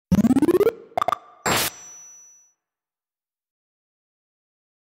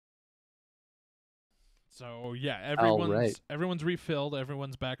So yeah, All right. everyone's refilled.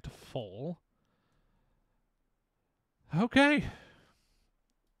 Everyone's back to full. Okay.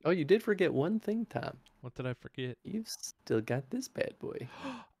 Oh, you did forget one thing, Tom. What did I forget? You've still got this bad boy.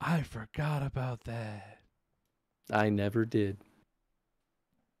 I forgot about that. I never did.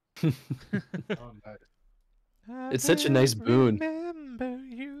 Oh, nice. I It's such a will nice boon. remember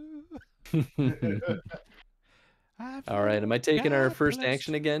you. All right, am I taking our first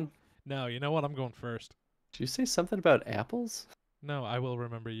action again? No, you know what? I'm going first. Did you say something about apples? No, I will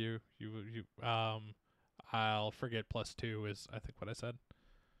remember you. I'll forget +2 is I think what I said.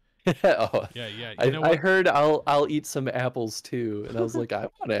 Oh, Yeah. You I, know I what? heard I'll eat some apples too, and I was like, I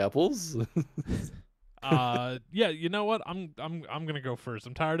want apples. Yeah. You know what? I'm gonna go first.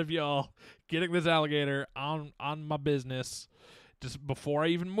 I'm tired of y'all getting this alligator on my business just before I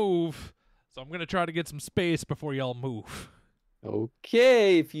even move. So I'm gonna try to get some space before y'all move.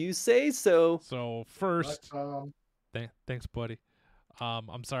 Okay, if you say so. So Right, first, thanks, buddy.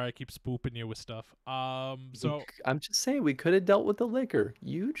 I'm sorry I keep spooping you with stuff. So I'm just saying we could have dealt with the liquor.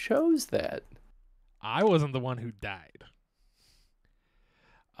 You chose that. I wasn't the one who died.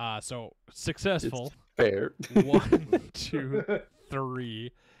 So successful. Fair. 1, 2,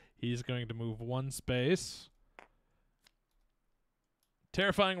 3. He's going to move one space.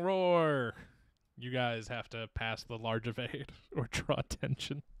 Terrifying roar. You guys have to pass the large evade or draw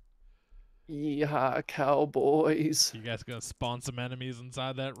attention. Yeah, cowboys. You guys gonna spawn some enemies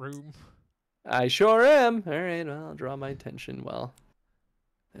inside that room? I sure am. All right, well, I'll draw my attention while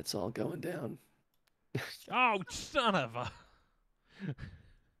that's all going down. Oh, son of a.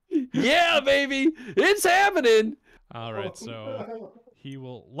 Yeah, baby, it's happening. All right, so he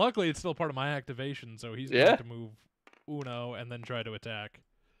will. Luckily, it's still part of my activation, so he's Yeah. going to move Uno and then try to attack.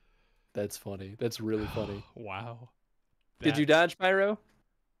 That's funny. That's really funny. Wow. Did you dodge, Pyro?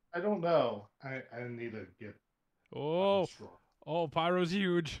 I don't know. I need to get Oh, strong. oh, Pyro's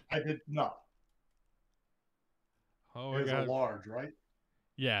huge. I did not. Oh my It's a god. large, right?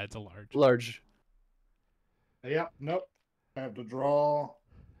 Yeah, it's a large. Large. Yep. Nope. I have to draw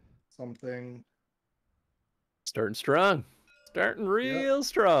something. Starting strong. Starting real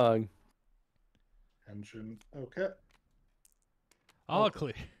strong. Tension. Okay. All Okay.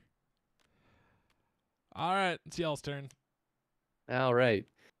 clear. All right, it's y'all's turn. All right.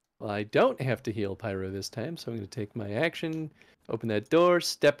 Well, I don't have to heal Pyro this time, so I'm going to take my action, open that door,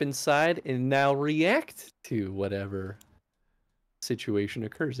 step inside, and now react to whatever situation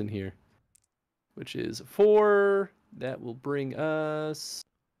occurs in here. Which is 4. That will bring us...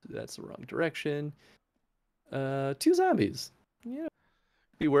 That's the wrong direction. 2 zombies. Yeah.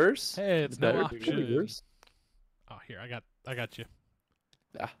 Be worse. Hey, it's Better. no Could be option. worse. Oh, here I got you.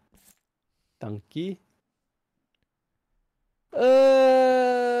 Donkey.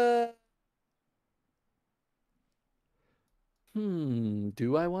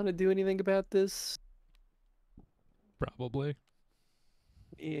 Do I want to do anything about this? Probably.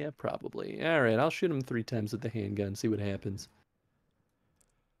 Yeah, probably. All right, I'll shoot him 3 times with the handgun, see what happens.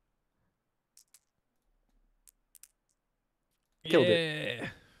 Killed it.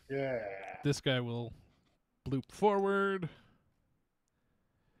 Yeah. This guy will bloop forward.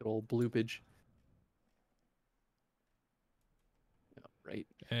 Good old bloopage. All right.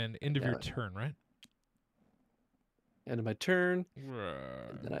 And end of your Now- turn, right? End of my turn.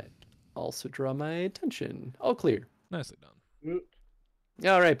 And then I also draw my attention. All clear. Nicely done.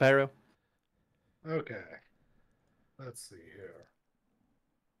 All right, Pyro. Okay. Let's see here.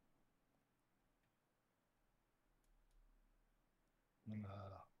 I'm gonna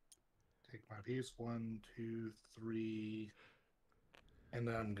take my piece. 1, 2, 3. And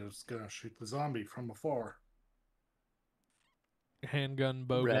then I'm just gonna shoot the zombie from afar. Handgun,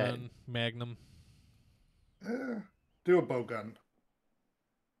 bow Right. gun, magnum. Do a bow gun.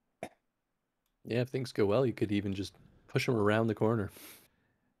 Yeah, if things go well, you could even just push him around the corner.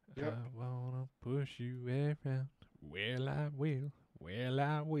 Yep. I wanna push you around. Well, I will. Well,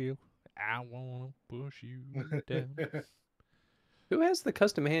 I will. I wanna push you down. Who has the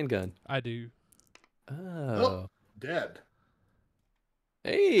custom handgun? I do. Oh. Dead.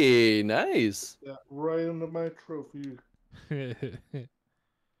 Hey, nice. Yeah, right under my trophy.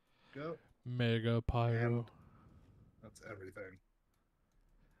 Go. Mega pyro. And that's everything.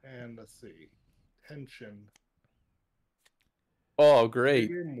 And let's see. Tension. Oh, great.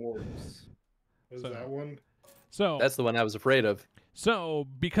 Rigor mortis. Was So- that one? So That's the one I was afraid of. So,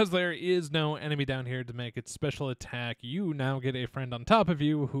 because there is no enemy down here to make its special attack, you now get a friend on top of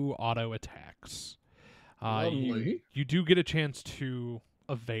you who auto attacks. Lovely. You do get a chance to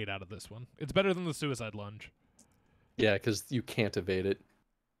evade out of this one. It's better than the suicide lunge. Yeah, because you can't evade it.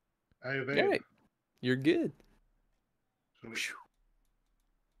 I evade. All right. You're good. Should we-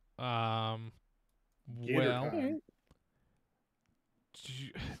 Gator Well, time.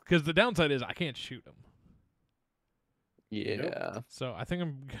 because the downside is I can't shoot him. Yeah. So I think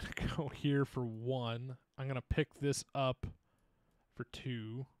I'm gonna go here for 1. I'm gonna pick this up for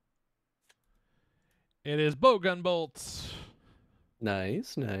 2. It is bowgun bolts.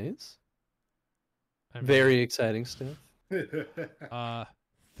 Nice, nice. I mean, Very exciting stuff. 3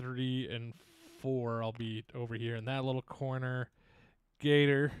 and 4. I'll be over here in that little corner.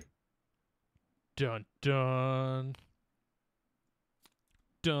 Gator. Dun dun.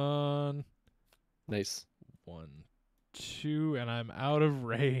 Dun. Nice. 1, 2, and I'm out of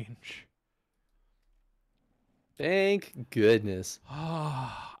range. Thank goodness.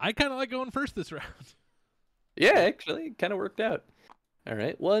 I kind of like going first this round. Yeah, actually, it kind of worked out. All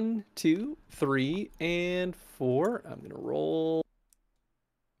right, 1, 2, 3, and 4. I'm gonna roll.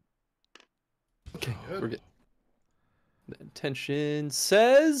 Okay, we're good. The intention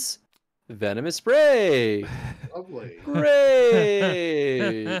says venomous spray. Lovely.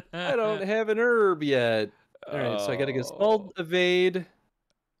 Great. I don't have an herb yet. All right, so I gotta get small Oh, evade.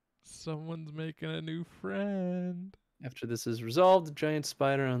 someone's making a new friend. After this is resolved, the giant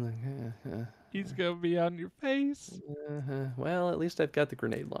spider on the. He's gonna be on your face. Well, at least I've got the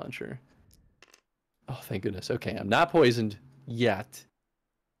grenade launcher. Oh, thank goodness. Okay, I'm not poisoned yet.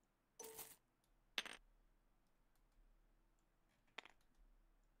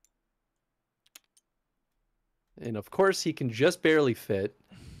 And of course, he can just barely fit.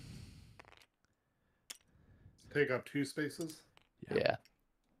 Take up 2 spaces. Yeah.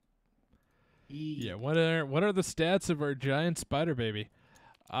 Yeah. What are the stats of our giant spider baby?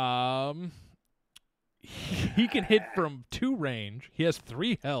 He can hit from 2 range. He has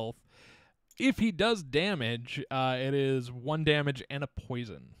 3 health. If he does damage, it is 1 damage and a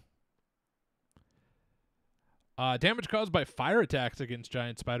poison. Damage caused by fire attacks against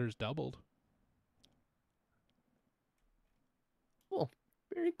giant spiders doubled. Cool.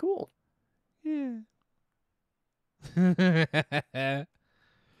 Very cool. Yeah.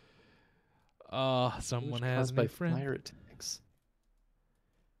 Someone Damage has caused a by new friend. fire attacks.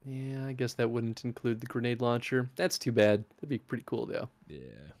 Yeah, I guess that wouldn't include the grenade launcher. That's too bad. That'd be pretty cool, though. Yeah,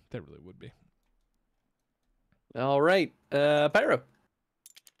 that really would be. All right, Pyro.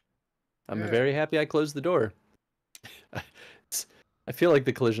 I'm Yeah. very happy I closed the door. I feel like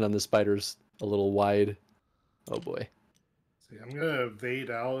the collision on the spider's a little wide. Oh boy. See, I'm gonna evade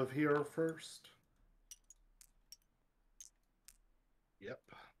out of here first. Yep.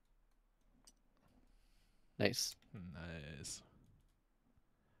 Nice. Nice.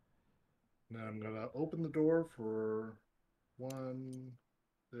 Now I'm gonna open the door for 1,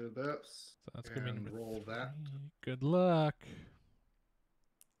 do this, So that's gonna be and number roll that. 3. Good luck.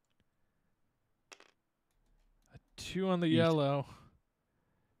 A 2 on the Easy. yellow.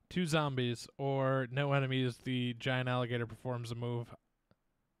 2 zombies or no enemies. The giant alligator performs a move.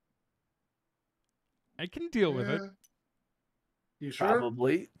 I can deal with it. Yeah. You sure?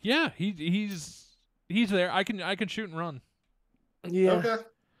 Probably. Yeah, he's there. I can shoot and run. Yeah. Okay.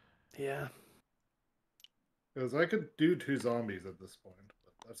 Yeah. Because I could do 2 zombies at this point,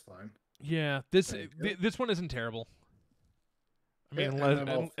 but that's fine. Yeah, this Thank you. this one isn't terrible. I mean, Yeah, and then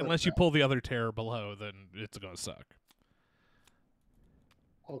I'll flip unless you that. pull the other terror below, then it's gonna suck.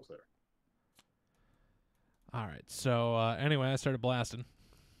 All clear. All right. So anyway, I started blasting.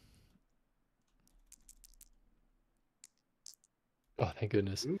 Oh, thank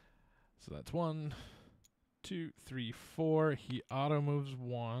goodness. So that's 1, 2, 3, 4. He auto moves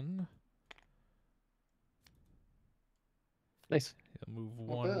 1. Nice. He'll move Not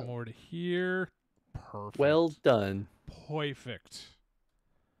 1 bad. more to here. Perfect. Well done. Perfect.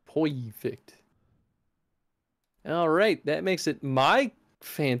 Perfect. All right, that makes it my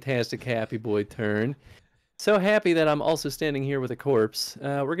fantastic happy boy turn. So happy that I'm also standing here with a corpse.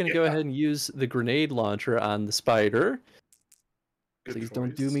 We're going to go Yeah. ahead and use the grenade launcher on the spider. Good Please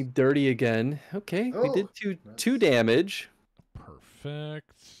don't do choice. me dirty again. Okay, we did Oh, two nice. damage.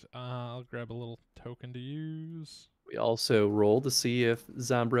 Perfect. I'll grab a little token to use. We also roll to see if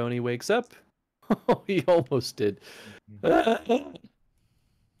Zombroni wakes up. Oh, he almost did. I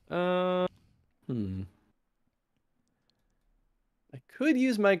could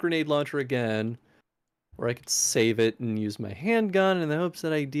use my grenade launcher again, or I could save it and use my handgun in the hopes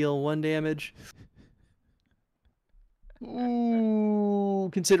that I deal 1 damage. Ooh,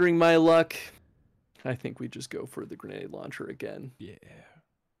 considering my luck, I think we just go for the grenade launcher again. Yeah.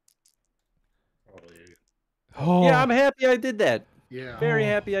 Probably. Oh. Yeah, I'm happy I did that. Yeah. Very Oh.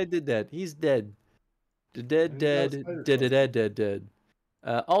 happy I did that. He's dead. Dead, And he got a dead, spider dead, close. dead, dead, dead.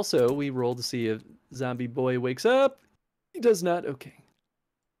 Also, we roll to see if zombie boy wakes up. He does not. Okay.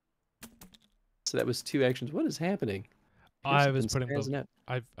 So that was 2 actions. What is happening? I Here's was something putting spazzing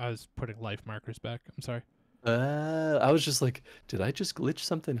out. I was putting life markers back. I'm sorry. I was just like, did I just glitch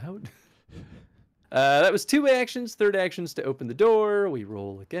something out? That was 2 actions. Third actions to open the door. We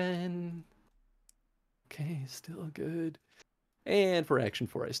roll again. Okay, still good. And for action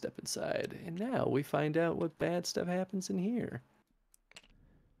 4, I step inside. And now we find out what bad stuff happens in here.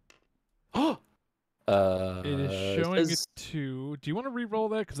 Oh! It is showing it says, to. Do you want to re-roll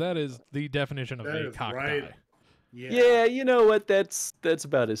that? Because that is the definition of That a is cock right. die. yeah, you know what? That's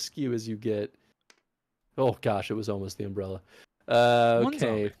about as skew as you get. Oh gosh, it was almost the umbrella. One Okay,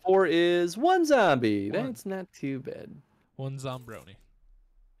 zombie. 4 is 1 zombie. One. That's not too bad. One zombroni.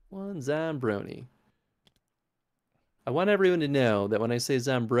 1 Zombroni. I want everyone to know that when I say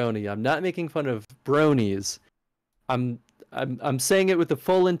Zombroni, I'm not making fun of bronies. I'm saying it with the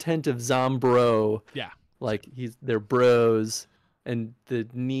full intent of Zombro. Yeah. Like they're bros. And the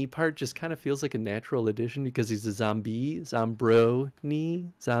knee part just kind of feels like a natural addition because he's a zombie. Zombro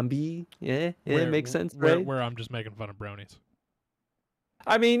knee. Zombie. Yeah, it makes sense, right? Where I'm just making fun of bronies.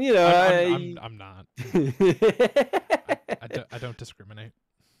 I mean, you know, I'm not. I I don't discriminate.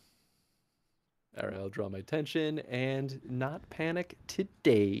 All right, I'll draw my attention and not panic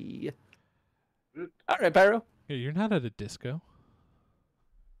today. All right, Pyro. Yeah, you're not at a disco.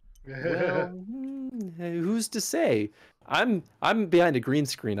 Well, who's to say? I'm behind a green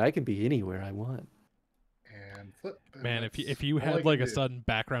screen. I can be anywhere I want. And flip. and Man, that's if you all had I like can a do. sudden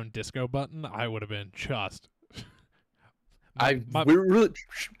background disco button, I would have been just. I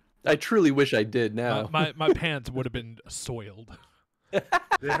truly wish I did now. my pants would have been soiled.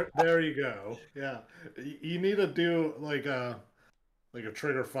 There you go. Yeah, you need to do like a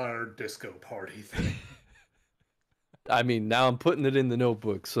trigger fire disco party thing. I mean, now I'm putting it in the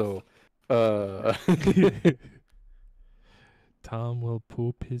notebook, so Tom will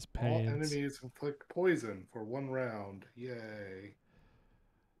poop his All pants. enemies inflict poison for 1 round. Yay!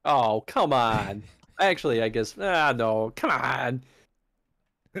 Oh, come on. Actually, I guess no, come on.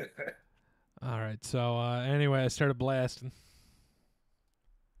 All right, so anyway, I started blasting.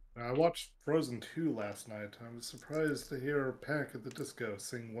 I watched Frozen 2 last night. I was surprised to hear Panic at the Disco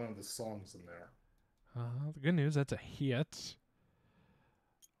sing one of the songs in there. The good news, that's a hit.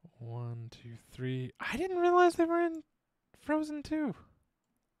 1, 2, 3. I didn't realize they were in Frozen 2.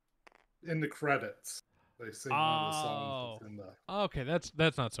 In the credits, they sing one of the songs that's in the. Okay,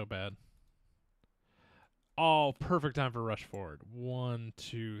 that's not so bad. Oh, perfect time for rush forward. 1,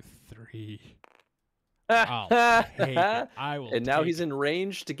 2, 3. I'll take it. I will. And now take he's it. in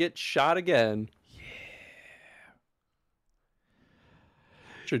range to get shot again. Yeah.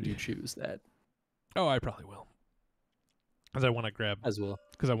 Should you choose that Oh, I probably will. Because I want to grab. as well?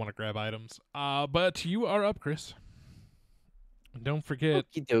 Because I want to grab items. But you are up, Chris. And don't forget,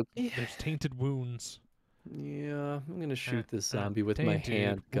 Okie dokie. there's tainted wounds. Yeah, I'm gonna shoot this zombie with my Tainted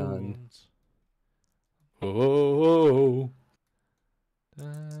handgun. wounds. Oh,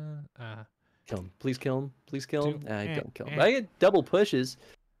 Uh, kill him! Please kill him! Please kill him! Two, I don't kill him. eh. I get double pushes.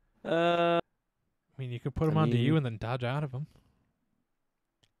 I mean, you could put them I onto you mean- and then dodge out of them.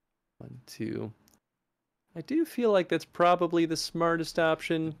 1, 2. I do feel like that's probably the smartest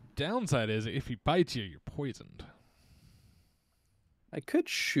option. Downside is, if he bites you, you're poisoned. I could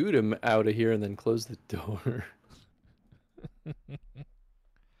shoot him out of here and then close the door.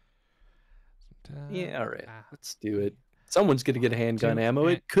 Yeah, all right. Ah. Let's do it. Someone's gonna get handgun Two, ammo.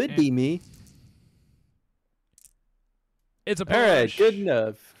 eh, It could eh. be me. It's a push. All right, good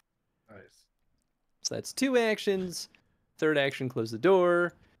enough. Nice. So that's 2 actions. Third action, close the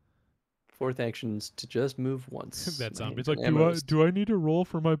door. Fourth action's to just move once. That My zombie's handgun like, ammo's- do I need to roll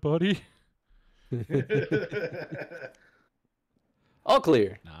for my buddy? All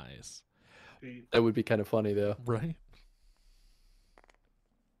clear. Nice. That would be kind of funny though. Right?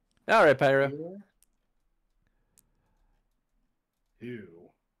 All right, Pyro. 2.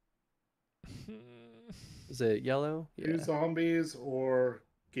 Is it yellow? 2 Yeah. zombies or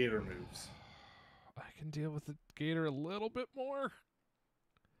gator moves. I can deal with the gator a little bit more.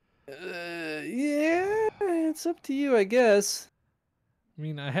 Yeah, it's up to you, I guess. I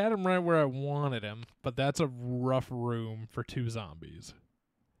mean, I had him right where I wanted him, but that's a rough room for 2 zombies.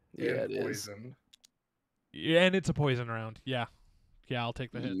 Yeah, and it is. poison. Yeah, and it's a poison round. Yeah. Yeah, I'll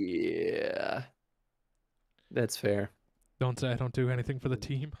take the hit. Yeah. That's fair. Don't say I don't do anything for the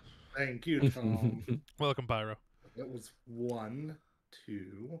team. Thank you, Tom. Welcome, Pyro. That was 1,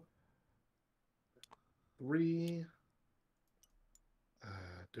 2, 3.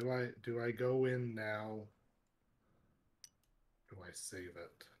 Do I go in now? Do I save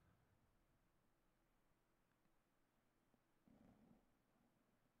it?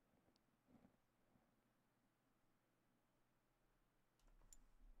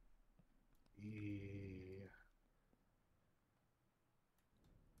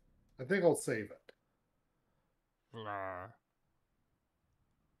 I think I'll save it.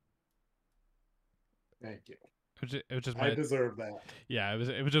 Thank you. It was just I my deserve that. yeah.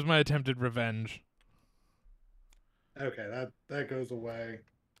 It was just my attempted revenge. Okay, that goes away.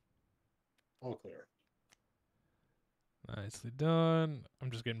 All clear. Nicely done. I'm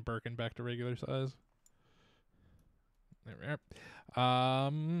just getting Birkin back to regular size. There we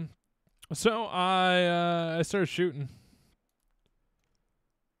are. So I started shooting.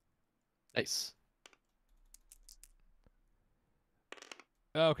 Nice.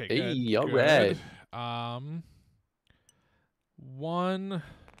 Okay, Hey, good. all good. right. One.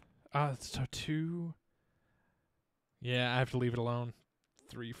 So two. Yeah, I have to leave it alone.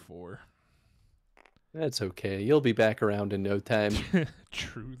 3, 4. That's okay. You'll be back around in no time.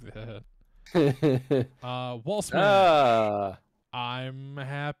 True that. Wall smash. Ah. I'm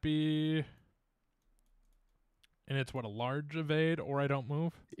happy. And it's what, a large evade or I don't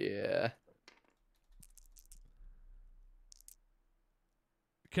move? Yeah.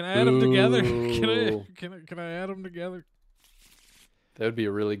 Can I add them together? Ooh. Can I add them together? That would be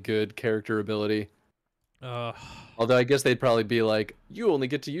a really good character ability. Uh, Although I guess they'd probably be like, you only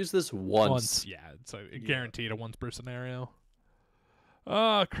get to use this once. yeah, it's guaranteed a once per scenario.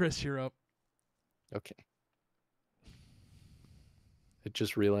 Chris, you're up. Okay. I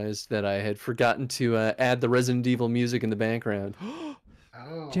just realized that I had forgotten to add the Resident Evil music in the background.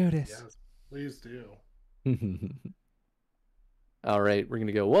 Oh, Judas. yes, please do. All right, we're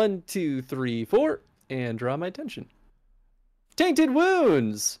gonna go 1, 2, 3, 4, and draw my attention. Tainted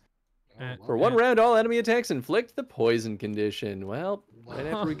wounds. For one round, all enemy attacks inflict the poison condition. Well, right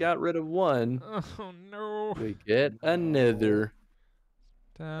after we got rid of one, Oh no. we get another.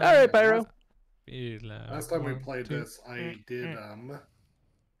 All right, Pyro. Last time we played this, I did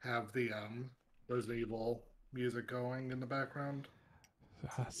have the Resident Evil music going in the background.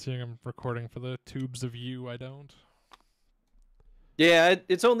 Seeing I'm recording for the tubes of you, I don't. Yeah,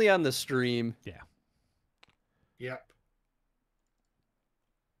 it's only on the stream. Yeah. Yep.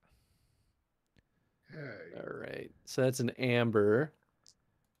 Okay. All right, so that's an amber.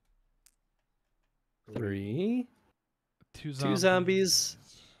 3. Two Two zombies.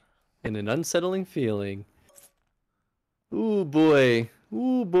 And an unsettling feeling. Ooh boy.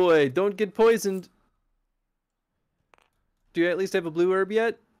 Ooh boy. Don't get poisoned. Do you at least have a blue herb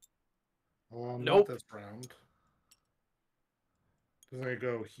yet? Nope. Nope. Not this round. Does it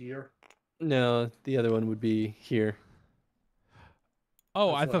go here? No, the other one would be here. Oh,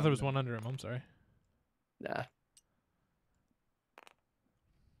 That's I what thought there I'm was doing. one under him. I'm sorry. Nah.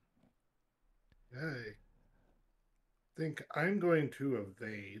 Okay. Think I'm going to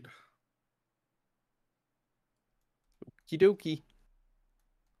evade. Okie dokie.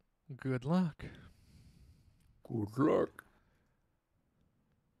 Good luck. Good luck.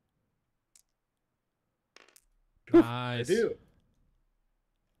 Nice. I do.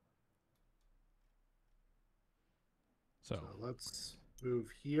 So So let's move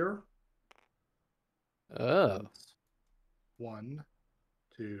here. Oh. That's 1,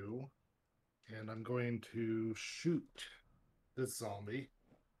 2, and I'm going to shoot this zombie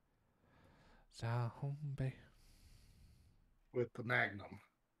zombie. with the Magnum.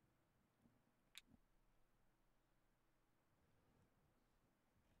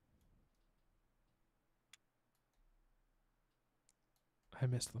 I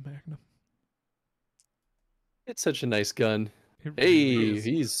missed the Magnum. It's such a nice gun. It Hey, really is.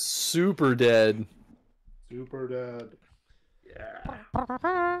 he's super dead. Super dead.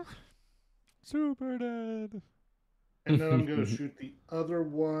 Yeah. Super dead. And then I'm going to shoot the other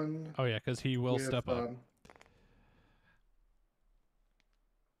one. Oh yeah, because he will with, step up.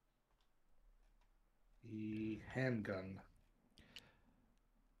 The handgun.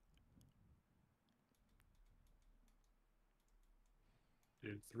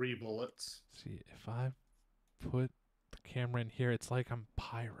 Dude, 3 bullets. See, if I put the camera in here, it's like I'm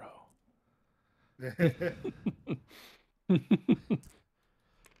Pyro.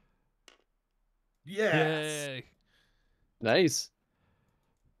 Yes. Yay. Nice.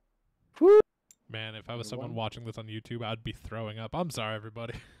 Man, if I was The someone one- watching this on YouTube, I'd be throwing up. I'm sorry,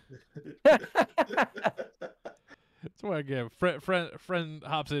 everybody. That's what I give. Friend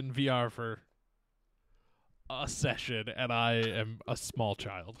hops in VR for a session, and I am a small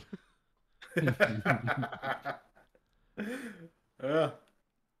child. There'll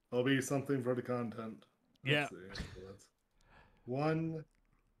be something for the content. Yeah. Let's see. So that's 1,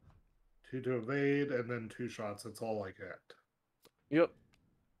 2 to evade, and then 2 shots. That's all I get. Yep.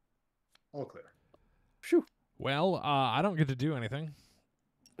 All clear. Phew. Well, I don't get to do anything.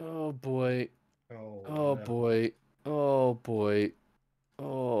 Oh boy. Oh, Oh no. boy. Oh boy.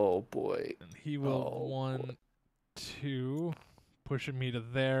 Oh boy. And he will Oh, 1, 2, pushing me to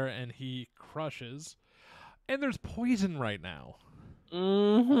there, and he crushes. And there's poison right now.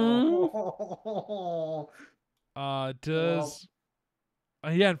 Mm-hmm. Does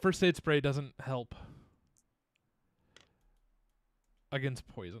yeah, and first aid spray doesn't help against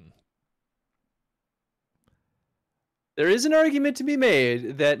poison. There is an argument to be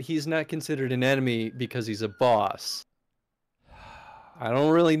made that he's not considered an enemy because he's a boss. I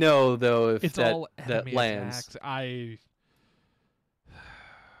don't really know though if It's that all enemy lands. attacks.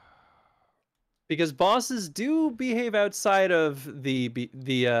 Because bosses do behave outside of the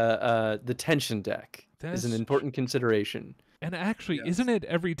tension deck. Is an That's important consideration. And actually, Yes. isn't it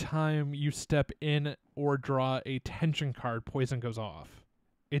every time you step in or draw a tension card, poison goes off?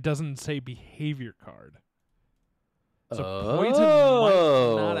 It doesn't say behavior card. So poison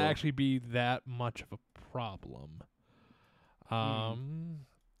might not actually be that much of a problem.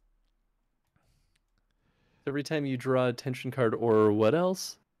 Every time you draw a tension card or what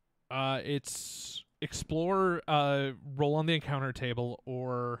else? It's explore, roll on the encounter table,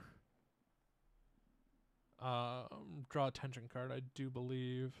 or draw a tension card, I do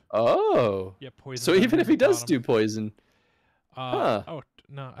believe. Oh. Yeah, poison. So even if he does do poison. Huh. Oh,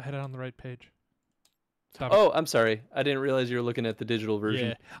 no, I had it on the right page. Stop. Oh, I'm sorry. I didn't realize you were looking at the digital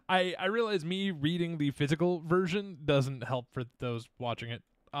version. Yeah, I realize me reading the physical version doesn't help for those watching it.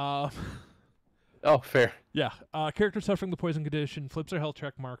 Oh, fair. Yeah. Character suffering the poison condition flips their health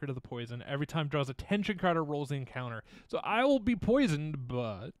check marker to the poison every time draws a tension card or rolls the encounter. So I will be poisoned,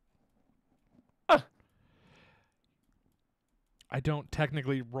 but I don't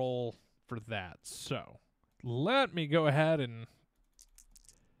technically roll for that. So let me go ahead and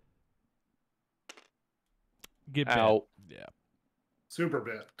get bit. Ow. Yeah. Super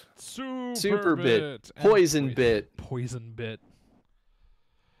bit. Super bit. and Poison bit. Poison bit.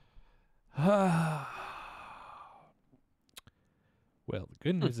 Well, the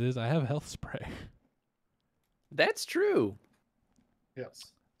good news is I have health spray, That's true.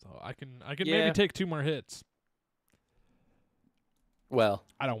 Yes. so I can maybe Yeah. take 2 more hits. Well,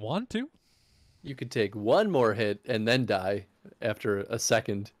 I don't want to. you could take one more hit and then die after a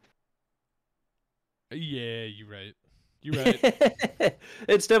second. Yeah, you're right. You're right.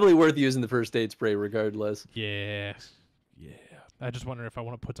 It's definitely worth using the first aid spray regardless. Yeah. Yeah. I just wonder if I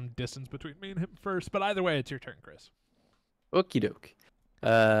want to put some distance between me and him first. But either way, it's your turn, Chris. Okie doke.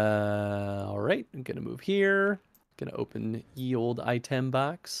 All right. I'm going to move here. Going to open ye old item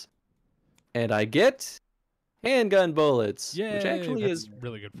box. And I get handgun bullets, Yeah, which actually that's is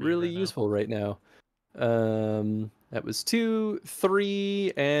really good for you really right now. useful right now. That was 2,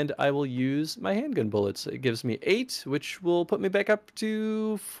 3, and I will use my handgun bullets. It gives me 8, which will put me back up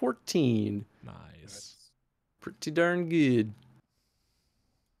to 14. Nice. Pretty darn good.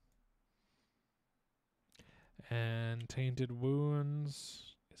 And tainted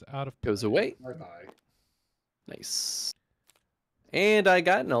wounds is out of Goes play. away. Bye-bye. Nice. And I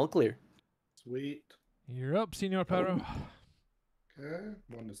got an all clear. Sweet. You're up, Senor Perro. Okay.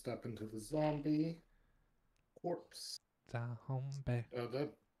 Want to step into the zombie corpse. Zombie. Oh,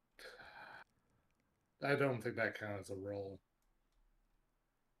 that. I don't think that counts as a roll.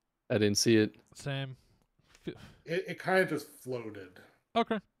 I didn't see it. Same. It kind of just floated.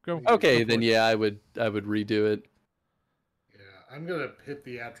 Okay, go. Okay, Go for then it. yeah, I would redo it. Yeah, I'm gonna hit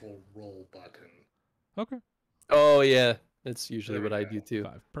the actual roll button. Okay. Oh yeah, that's usually There what we I do go. too.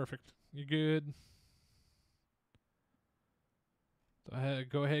 5. Perfect. You good?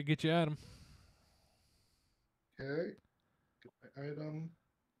 Go ahead, get you at him. Okay. Get my item.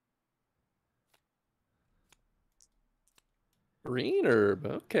 Green herb.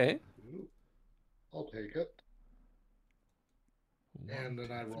 Okay. Ooh, I'll take it. And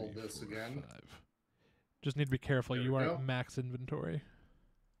then I roll this again. 5. Just need to be careful. There You we are go. at max inventory.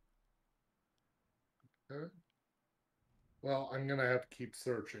 Okay. Well, I'm gonna have to keep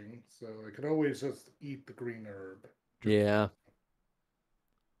searching, so I could always just eat the green herb. Yeah.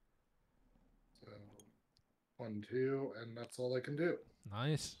 So 1, 2, and that's all I can do.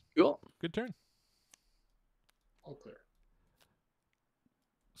 Nice. Cool. Good turn. All clear.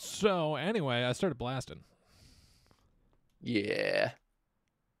 So anyway, I started blasting. Yeah.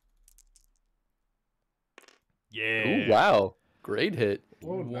 Yeah. Ooh, wow. Great hit.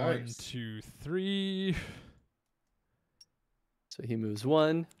 Oh, 1, nice. 2, 3. So he moves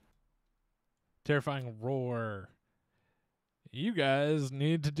 1. Terrifying roar. You guys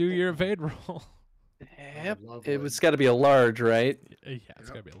need to do your evade roll. Yep. lovely. It's got to be a large, right? Yeah, it's Yep.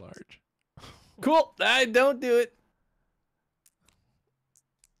 gotta be a large. Cool. I don't do it.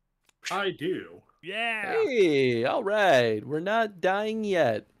 I do. Yeah. Hey, all right. We're not dying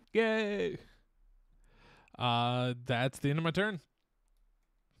yet. Yay. That's the end of my turn.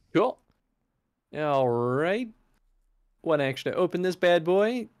 Cool. All right. One action to open this bad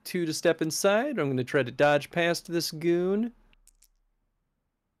boy. 2 to step inside. I'm going to try to dodge past this goon.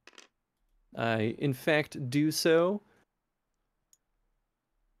 I, in fact, do so.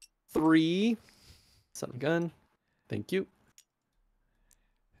 3. Son of a gun. Thank you.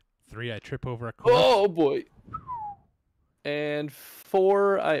 3, I trip over a corpse. Oh, boy. And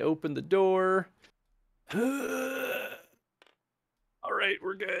 4, I open the door. All right,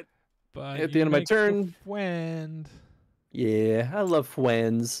 we're good. But At the you end of my make a turn. friend. Yeah, I love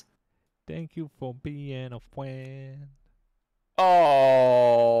friends. Thank you for being a friend.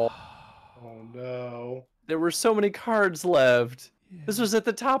 Oh, Oh no. there were so many cards left. This was at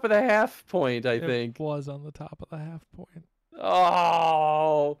the top of the half point, I think. It was on the top of the half point.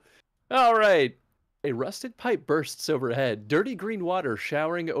 Oh, all right. A rusted pipe bursts overhead, dirty green water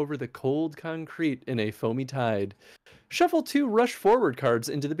showering over the cold concrete in a foamy tide. Shuffle 2 rush forward cards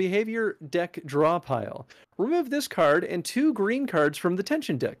into the behavior deck draw pile. Remove this card and 2 green cards from the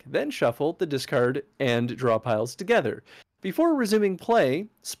tension deck. Then shuffle the discard and draw piles together. Before resuming play,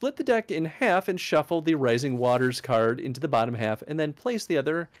 split the deck in half and shuffle the Rising Waters card into the bottom half and then place the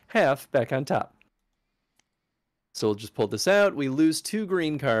other half back on top. So we'll just pull this out. We lose 2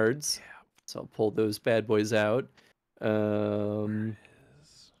 green cards. So I'll pull those bad boys out. Are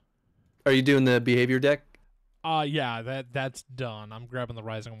you doing the behavior deck? Yeah, that's done. I'm grabbing the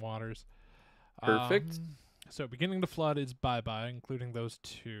Rising Waters. Perfect. So beginning to flood is bye-bye, including those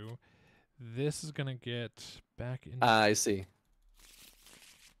 2. This is gonna get back into I see.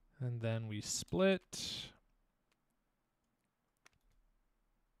 and then we split.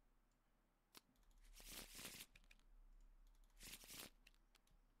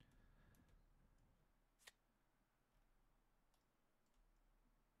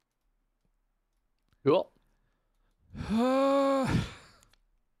 Cool.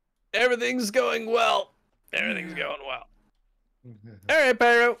 Everything's going well. Everything's going well. All right,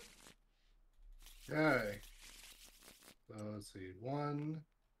 Pyro. Okay. So let's see. 1.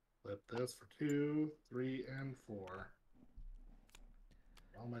 Flip this for 2, 3, and 4.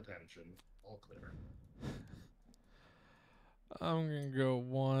 All my attention. All clear. I'm gonna go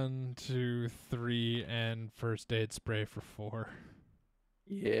 1, 2, 3, and first aid spray for 4.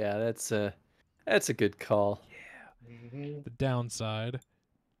 Yeah, that's a good call. Mm-hmm. The downside.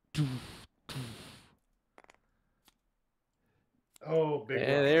 Oh, big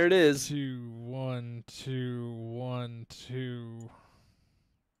Yeah, rock. there it is. 2, 1, 2, 1, 2.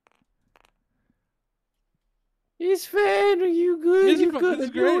 He's fine. Are you good? He's You fine. good? This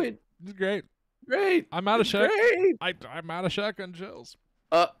is Do great. it. This is great. Great. I'm out of It's shot. Great. I'm out of shotgun shells.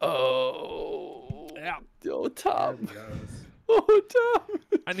 Uh-oh. Yeah. Oh, There Tom. he goes. Oh, Tom.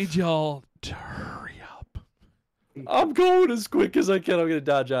 I need y'all to hurry up. I'm going as quick as I can. I'm going to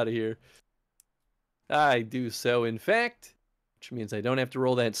dodge out of here. I do so, in fact, which means I don't have to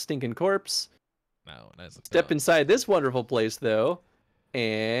roll that stinking corpse. No, that's Step inside this wonderful place, though,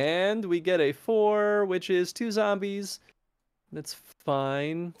 and we get a 4, which is 2 zombies. That's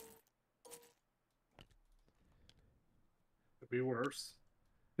fine. Could be worse.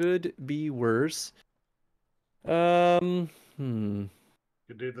 Could be worse. Could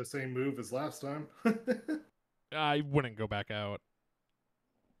do the same move as last time. I wouldn't go back out.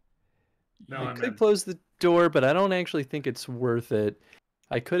 No, I I could meant close the door, but I don't actually think it's worth it.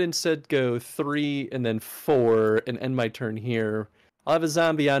 I could instead go 3 and then 4 and end my turn here. I'll have a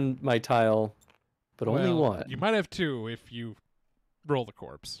zombie on my tile, but only Well, one. You might have 2 if you roll the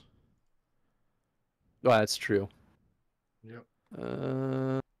corpse. Oh, that's true. Yep.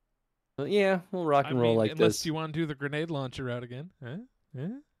 Yeah, we'll rock and roll like unless this. you want to do the grenade launcher route again. Huh?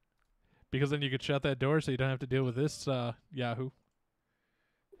 Because then you could shut that door so you don't have to deal with this Yahoo.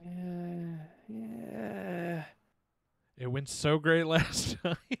 Yeah. It went so great last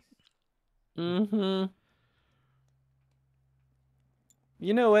time. Mm-hmm.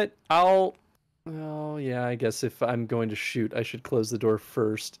 You know what? Oh, yeah, I guess if I'm going to shoot, I should close the door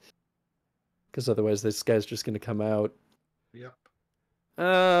first. Because otherwise this guy's just going to come out. Yep.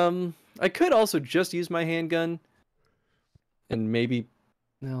 I could also just use my handgun. And maybe...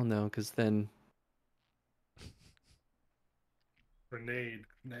 No, because then... Grenade.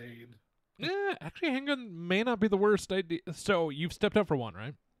 Yeah, actually, handgun may not be the worst idea. So you've stepped up for 1,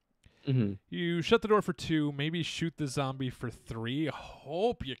 right? Mm-hmm. You shut the door for 2, maybe shoot the zombie for 3.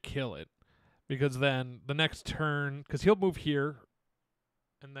 Hope you kill it. Because then the next turn, because he'll move here,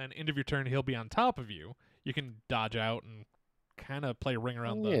 and then end of your turn, he'll be on top of you. You can dodge out and kind of play a ring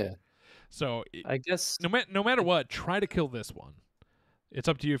around the... Yeah. So I guess. no matter what, try to kill this one. It's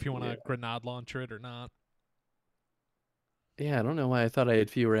up to you if you want to Yeah. grenade launcher it or not. Yeah, I don't know why I thought I had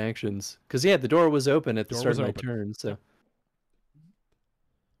fewer actions. Because, yeah, the door was open at the Door start was of my open. turn, so. Yep.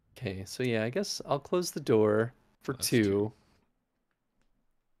 Okay, so yeah, I guess I'll close the door for That's 2. two.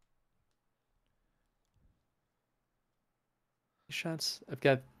 Shots. I've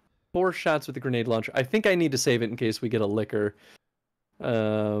got 4 shots with the grenade launcher. I think I need to save it in case we get a liquor.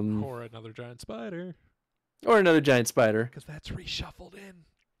 Or another giant spider. Or another giant spider. Because that's reshuffled in.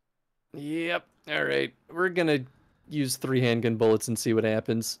 Yep. All right. We're going to use 3 handgun bullets and see what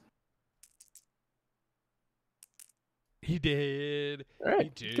happens. He did. All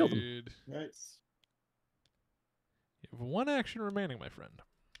right. He Killed him. did. Nice. You have 1 action remaining, my friend.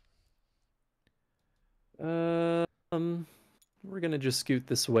 We're going to just scoot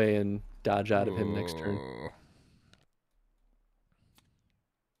this way and dodge out of him next turn.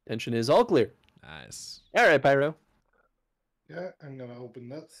 Tension is all clear. Nice. All right, Pyro. Yeah, I'm gonna open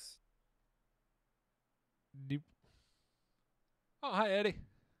this. Deep. Oh, hi, Eddie.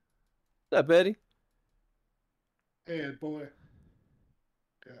 What's up, Eddie? Hey, boy.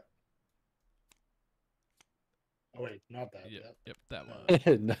 Yeah. Oh wait, not that. Yep, that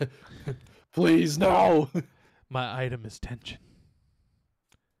one. Please, no. My item is tension.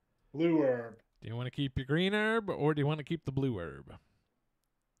 Blue herb. Do you want to keep your green herb or do you want to keep the blue herb?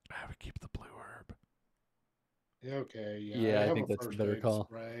 I would keep the blue herb. Yeah, okay. Yeah, Yeah, I have think a that's the first better aid call.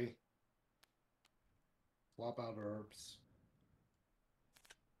 Spray. Swap out herbs.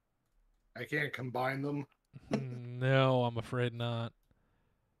 I can't combine them. No, I'm afraid not.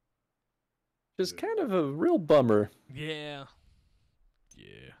 Just kind of a real bummer. Yeah.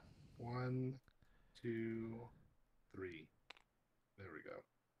 Yeah. 1, 2, 3. There we go.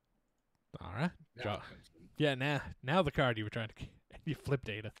 All right. Now Draw. tension. Yeah, now the card you were trying to you flip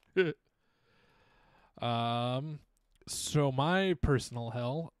data. So my personal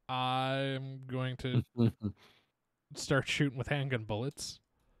hell, I'm going to start shooting with handgun bullets.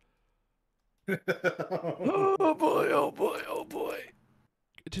 Oh boy, oh boy, oh boy.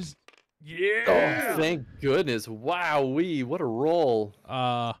 Just Oh, yeah. thank goodness. Wowee, what a roll.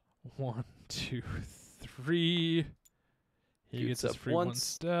 1, 2, 3. He Scoots gets his up free 1 once.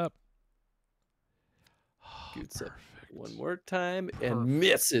 step. Scoots up Perfect. one more time Perfect. and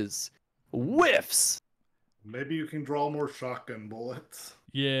misses. Whiffs. Maybe you can draw more shotgun bullets.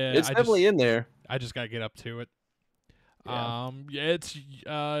 Yeah, It's definitely in there. I just gotta get up to it. Yeah. Yeah, it's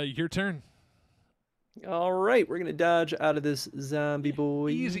your turn. All right, we're gonna dodge out of this zombie boy.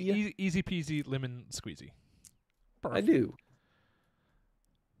 Easy peasy lemon squeezy. I Perfect. do,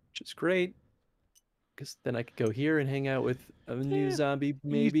 which is great. Because then I could go here and hang out with a new Yeah, zombie,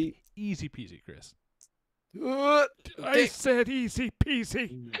 maybe. Easy peasy, Chris. I I said easy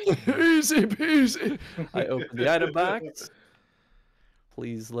peasy. Easy peasy. I open the item box.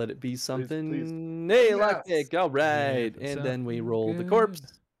 Please let it be something. Hey, Yes. lockpick. All right. Yeah, And then we something roll the good. corpse.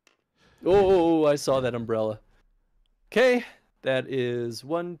 Oh, I saw that umbrella. Okay. That is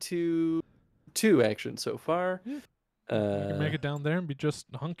 1, 2, 2 actions so far. Yeah. You can make it down there and be just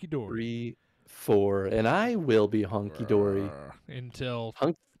hunky dory 3, 4. And I will be honky dory. until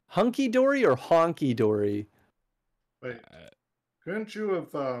Hunky dory or honky dory? Wait, couldn't you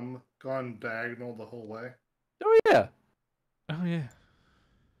have gone diagonal the whole way? Oh, yeah. oh yeah,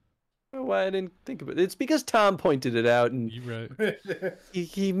 I don't know why I didn't think of it. It's because Tom pointed it out and you right.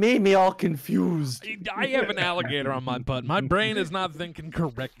 he made me all confused. I have an alligator on my butt. My brain is not thinking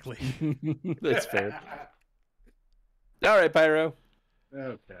correctly. That's fair. All right, Pyro.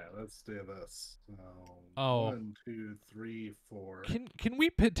 Okay, let's do this. So, Oh. 1, 2, 3, 4. Can we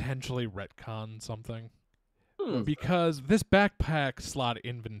potentially retcon something? Hmm. Because this backpack slot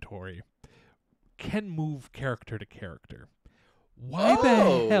inventory can move character to character. Why Oh.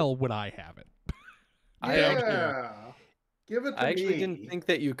 the hell would I have it? I don't care. Yeah, give it to I actually me. didn't think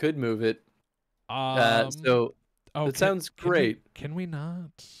that you could move it. So That sounds great. Can we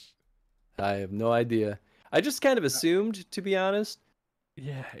not? I have no idea. I just kind of assumed, to be honest.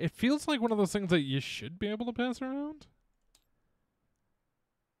 Yeah, it feels like one of those things that you should be able to pass around.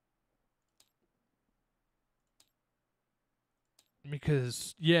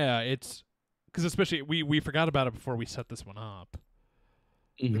 Because especially we forgot about it before we set this one up.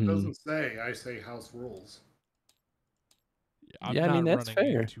 It Mhm. doesn't say. I say house rules. I'm Yeah, I mean, not that's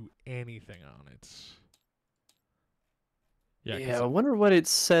running fair. into anything on it. Yeah, 'cause Yeah, I wonder what it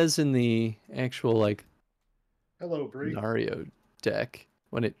says in the actual like Hello, Bree. Mario deck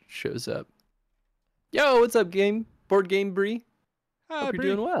when it shows up. Yo, what's up, board game Bree? Hi, Hope you're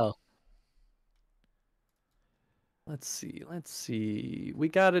Bree. doing well. Let's see. Let's see. We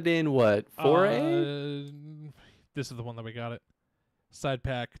got it in what? 4A? This is the one that we got it. Side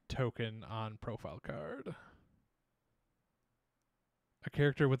pack token on profile card. A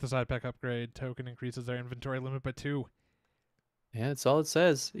character with the side pack upgrade token increases their inventory limit by 2. Yeah, that's all it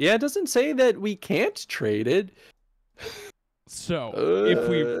says. Yeah, it doesn't say that we can't trade it. So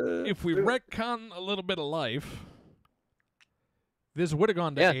if we retcon a little bit of life, this would have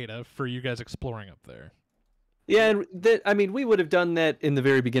gone to Yeah. Ada for you guys exploring up there. Yeah, and I mean, we would have done that in the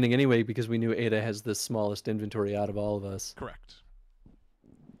very beginning anyway because we knew Ada has the smallest inventory out of all of us. Correct.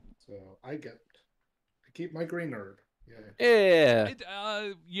 So I keep my green herb. Yeah.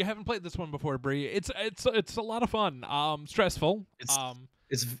 You haven't played this one before, Bree. It's a lot of fun. Stressful.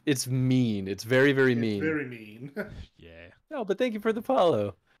 It's mean. It's very, very It's mean. very mean. Yeah. No, but thank you for the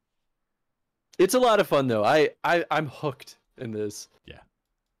follow. It's a lot of fun though. I'm hooked in this. Yeah.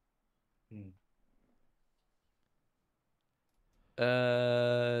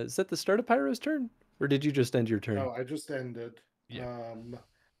 Is that the start of Pyro's turn? Or did you just end your turn? No, I just ended. Yeah.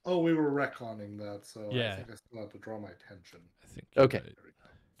 We were retconning that, so Yeah. I think I still have to draw my attention. I think. you're Okay. right. There we go.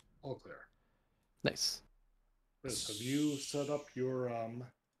 All clear. Nice. Chris, have you set up your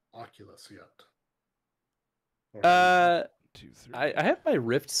Oculus yet? Or- 2, 3. I have my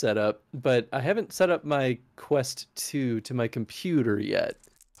Rift set up, but I haven't set up my Quest 2 to my computer yet.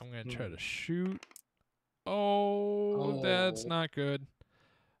 I'm gonna try to shoot. Oh, that's Oh. not good.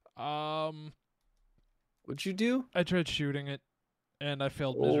 What'd you do? I tried shooting it, and I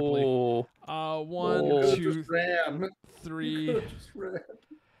failed miserably. Oh, One, Oh. Could've two, just ran. three. Could've just ran.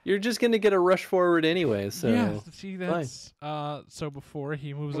 you're just gonna get a rush forward anyway, so Yeah, see that's so before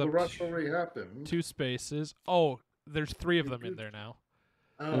he moves Well, the up rush already happened. 2 spaces. Oh, there's 3 of them in there now.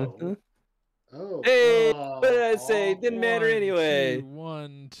 Oh. Mhm. Oh. Hey, oh, what did I say? Didn't matter anyway.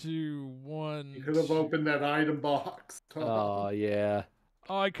 1, 2, 1. You could have 2. opened that item box. Tom. Oh yeah.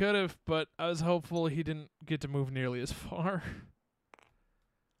 Oh, I could have, but I was hopeful he didn't get to move nearly as far.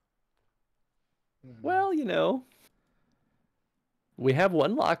 Well, you know, we have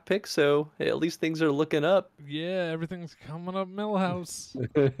one lockpick, so at least things are looking up. Yeah, everything's coming up Millhouse.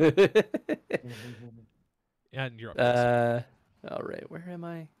 Yeah, and you're up. All right, where am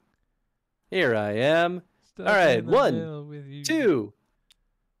I? Here I am. Stuck all right, in the 1, middle with you. 2.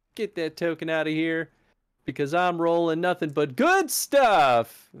 Get that token out of here because I'm rolling nothing but good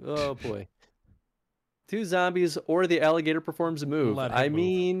stuff. Oh boy. 2 zombies or the alligator performs a move. Let him I move.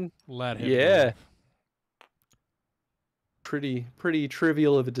 mean, Let him yeah. move. pretty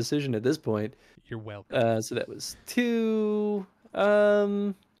trivial of a decision at this point. You're welcome. So that was 2.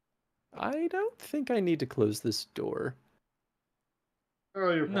 I don't think I need to close this door.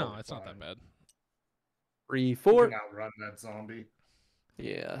 Oh, you're No, probably it's not that fine. bad. 3, You 4. can outrun that zombie.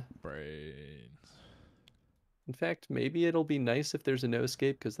 Yeah. Brains. In fact, maybe it'll be nice if there's a no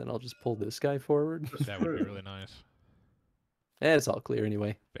escape because then I'll just pull this guy forward. That's That would be true. really nice. It's all clear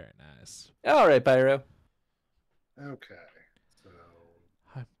anyway. Very nice. All right, Pyro. Okay. So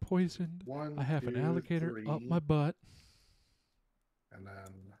I'm poisoned. 1, I have an 2, alligator 3, up my butt. and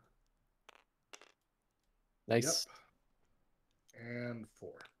then Nice. Yep. And 4.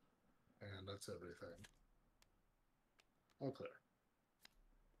 And that's everything. All clear.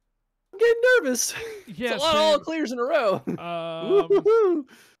 I'm getting nervous. Yeah, it's a lot of all same. clears in a row. Um,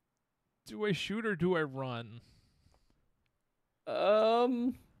 do I shoot or do I run?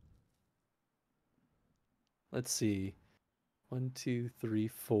 Let's see. 1, 2, 3,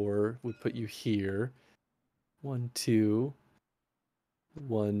 4 would put you here. 1, 2.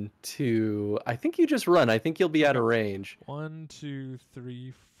 1, 2. I think you just run. I think you'll be out of range. 1, 2,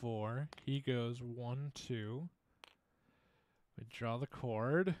 3, 4. He goes 1, 2. We draw the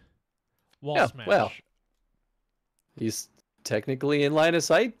cord. Wall Yeah, smash. well. He's technically in line of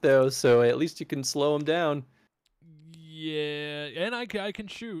sight though, so at least you can slow him down. Yeah, and I can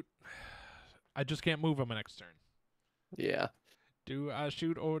shoot. I just can't move him next turn. Yeah. Do I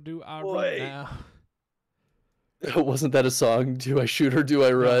shoot or do I Boy. run now? Wasn't that a song? Do I shoot or do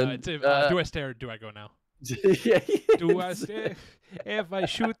I run? No, it's do I stare or do I go now? Yeah. Do I stare? If I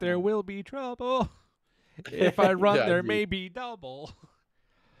shoot, there will be trouble. If I run, Yeah, there you- may be double.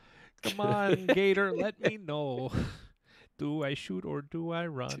 Come on, Gator, let me know. Do I shoot or do I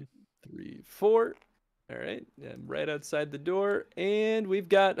run? 3, 4. All right. I'm right outside the door, and we've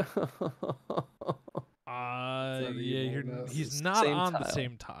got. that Yeah, evil mess? he's not Same on the tile.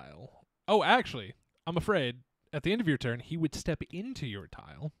 same tile. Oh, actually, I'm afraid at the end of your turn, he would step into your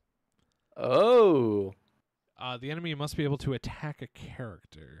tile. Oh. The enemy must be able to attack a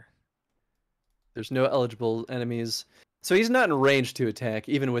character. There's no eligible enemies. So he's not in range to attack,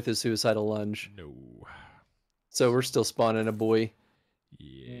 even with his suicidal lunge. No. So we're still spawning a boy.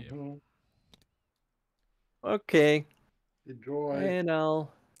 Yeah. Mhm. Okay. Enjoy. And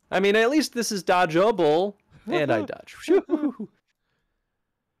I mean, at least this is dodgeable. And I dodge. Phew.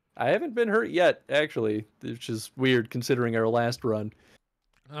 I haven't been hurt yet, actually, which is weird considering our last run.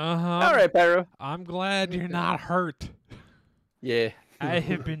 All right, Pyro. I'm glad you're Okay. not hurt. Yeah. I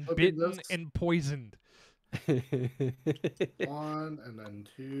have been Flipping bitten this. and poisoned. 1 and then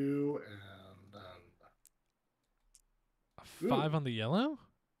 2 and then A 5 on the yellow?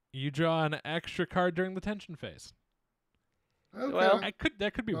 You draw an extra card during the tension phase. okay. Well,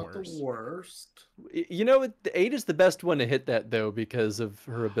 That could be not worse. the worst. You know, the 8 is the best one to hit that, though, because of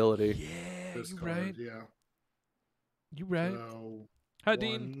her ability. Yeah, This you card, right. yeah. You right. So Hi,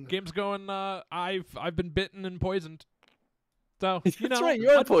 Dean. one- Game's going. I've been bitten and poisoned. So you That's know, right,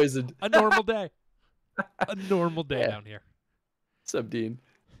 you're poisoned. a normal day. A normal day Yeah. down here. What's up, Dean?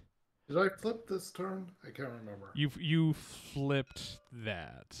 did I flip this turn? I can't remember. You flipped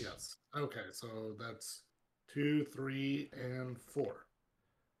that. Yes. Okay, so that's 2, 3, and 4.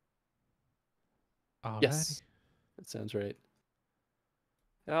 Alrighty. Yes. That sounds right.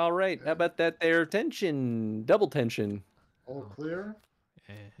 All right, how about that there? Tension. Double tension. All clear.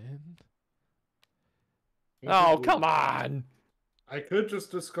 And Oh, come on. I could just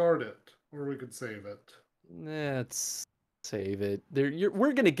discard it, or we could save it. Let's save it.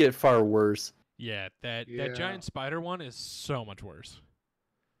 We're going to get far worse. yeah, that Yeah. giant spider one is so much worse.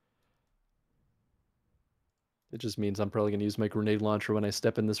 It just means I'm probably going to use my grenade launcher when I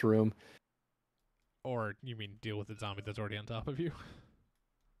step in this room. Or you mean deal with the zombie that's already on top of you?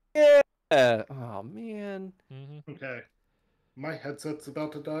 Yeah. Oh, man. Mm-hmm. Okay. My headset's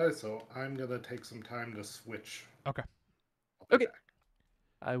about to die, so I'm gonna take some time to switch. Okay. I'll be Okay. back.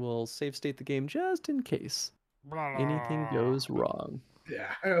 I will save state the game just in case anything goes wrong.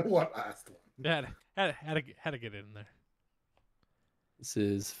 Yeah, one last one. Yeah, had to get it in there. This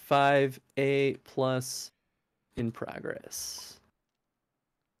is 5A plus in progress.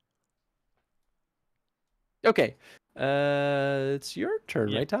 Okay. It's your turn,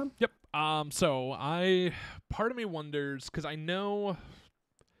 Yeah. right, Tom? Yep. So part of me wonders, because I know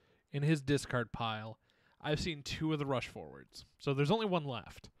in his discard pile, I've seen 2 of the rush forwards. So there's only 1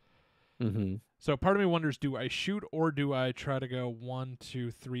 left. Mm-hmm. So part of me wonders, do I shoot or do I try to go 1, 2,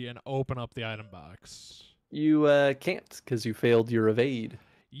 3 and open up the item box? You can't because you failed your evade.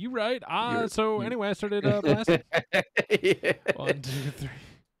 You right. You're- So you- anyway, I started blasting. Yeah. 1, 2, 3.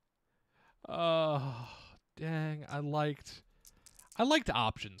 Oh, dang! I liked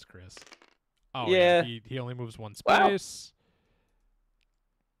options, Chris. Oh Yeah. He only moves 1 Wow. space.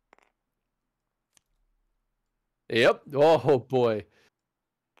 Yep. Oh boy.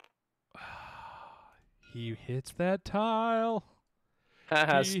 He hits that tile.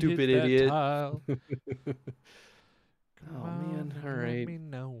 Haha, He stupid hit that idiot. tile. Oh Come man. on, All let right. me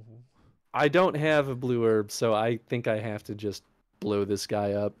know. I don't have a blue herb, so I think I have to just blow this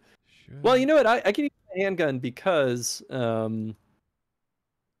guy up. Should Well, you know what? I can use a handgun because a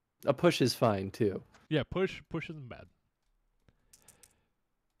push is fine too. Yeah, push isn't bad.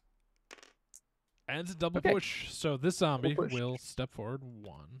 And it's a double Okay. push, so this zombie push. will step forward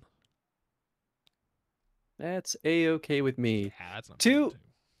 1. That's a-okay with me. Yeah, that's not Two. bad,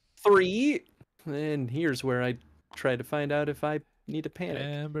 3, and here's where I try to find out if I need to too. panic.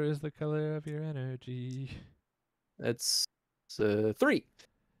 Amber is the color of your energy. That's 3.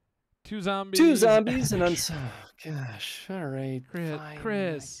 2 zombies. 2 zombies and oh, gosh. All right. Chris, fine, I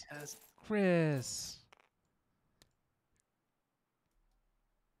Chris. guess. Chris.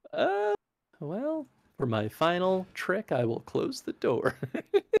 Well, for my final trick, I will close the door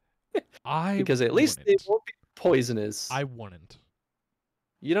I because at least they wouldn't. won't be poisonous. I wouldn't.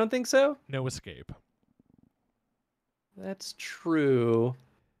 You don't think so? No escape. That's true.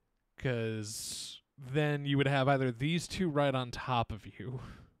 Because then you would have either these 2 right on top of you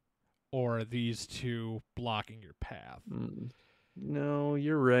or these 2 blocking your path. No,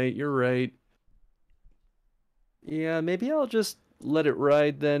 you're right. You're right. Yeah, maybe I'll just let it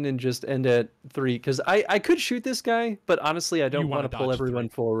ride then and just end at 3 because I could shoot this guy, but honestly, I don't wanna want to pull dodge everyone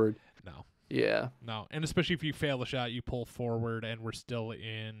 3. forward. No. Yeah. No. And especially if you fail the shot, you pull forward and we're still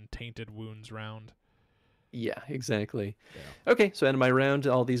in tainted wounds round. Yeah, exactly. Yeah. Okay, so end of my round,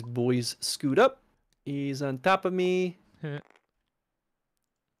 all these boys scoot up. He's on top of me.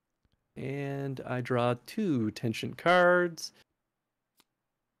 And I draw 2 tension cards.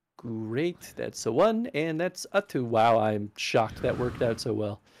 Great, that's a 1, and that's a 2. Wow, I'm shocked that worked out so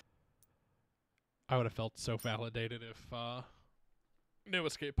well. I would have felt so validated if no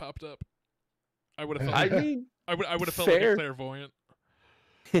escape popped up. I would have felt I mean, I would have felt fair. like a clairvoyant.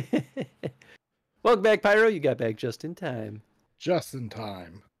 Welcome back, Pyro. You got back just in time. Just in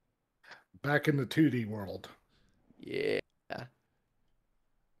time. Back in the 2D world. Yeah.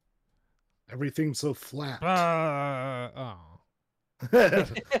 Everything's so flat.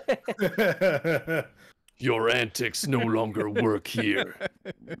 Your antics no longer work here.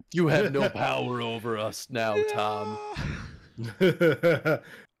 You have no power over us now, Tom.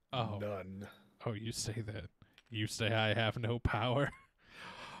 Oh. None. Oh, you say that. You say I have no power.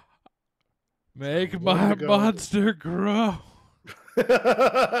 Make One my to go. monster grow.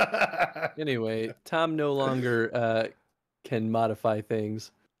 Anyway, Tom no longer can modify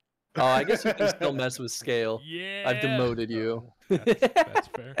things. Oh, I guess you can still mess with scale. Yeah. I've demoted you. That's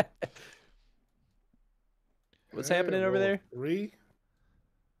fair. What's Okay, happening over roll there? 3.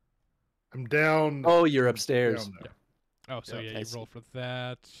 I'm down. Oh, you're upstairs. down there. Oh, so Yeah, yeah, I you see. roll for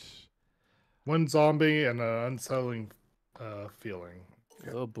that. One zombie and an unsettling feeling.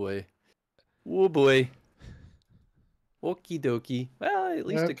 Oh boy. Oh boy. Okie dokie. Well, at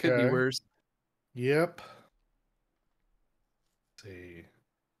least it could be Okay. worse. Yep. Let's see.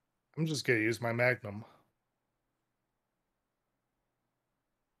 I'm just gonna use my Magnum.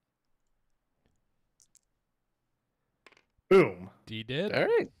 Boom. D did. All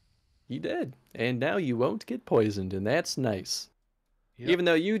right. You did. And now you won't get poisoned, and that's nice. Yep. Even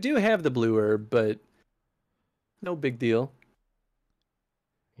though you do have the blue herb, but no big deal.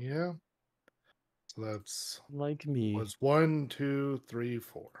 Yeah. So that's Like me. was 1, 2, 3,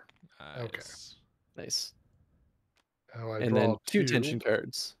 4. Okay. Nice. Nice. Now I And draw then two 2. tension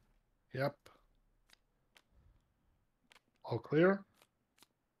cards. Yep. All clear.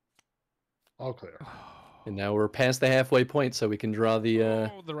 All clear. And now we're past the halfway point, so we can draw the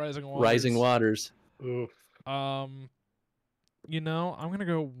Oh, the rising waters. rising waters. Oof. You know, I'm gonna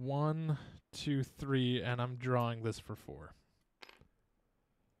go 1, 2, 3, and I'm drawing this for 4.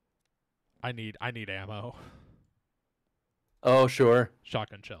 I need ammo. Oh, sure.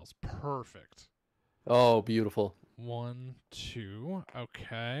 Shotgun shells. Perfect. Oh, beautiful. 1, 2.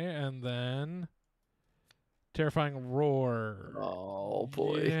 Okay, and then terrifying roar. Oh,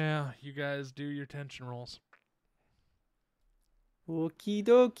 boy. Yeah, you guys do your tension rolls. Okie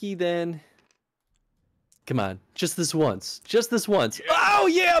dokie then. Come on. Just this once. Just this once. Oh,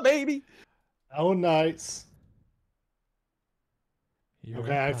 yeah, baby. Oh, nice. You're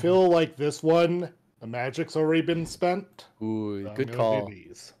Okay, I fine. feel like this one, the magic's already been spent. Ooh, so I'm good gonna call. do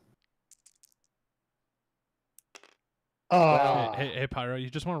these. Ah, Hey, Pyro, you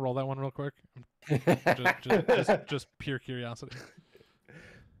just want to roll that one real quick? Just pure curiosity.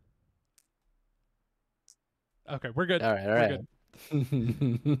 Okay, we're good. All right, all We're right.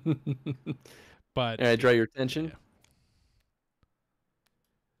 good. But All right, draw your attention. yeah.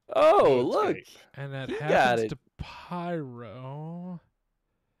 Oh, Let's look. see. And that He got happens it. to Pyro.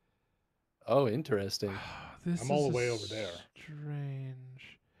 Oh, interesting. This I'm all is the way a over there.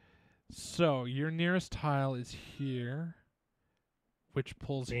 Strange. So your nearest tile is here, which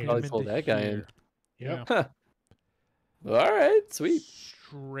pulls him Probably into pull that guy in. here. Yep. Yeah. All right, sweet.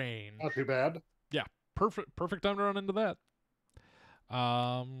 Strange. Not too bad. Perfect time to run into that.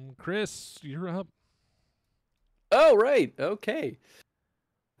 Chris, you're up. Oh, right. Okay.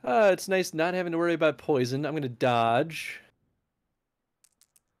 It's nice not having to worry about poison. I'm going to dodge.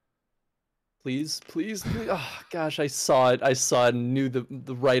 Please, please, please. Oh, gosh, I saw it. I saw it and knew the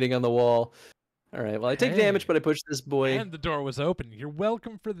writing on the wall. All right, well, I take damage, Hey. but I push this boy. And the door was open. You're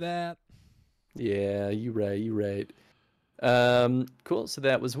welcome for that. Yeah, you right. Cool. So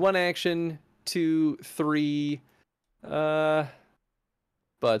that was one action, 2, 3,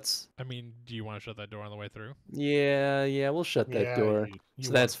 butts. I mean, do you want to shut that door on the way through? Yeah, we'll shut that Yeah, door. you So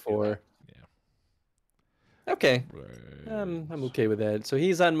want that's to do 4. that. Okay. I'm okay with that. So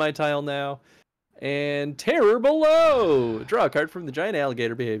he's on my tile now. And Terror Below! Draw a card from the Giant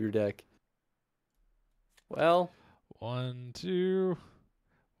Alligator Behavior deck. Well, 1, 2,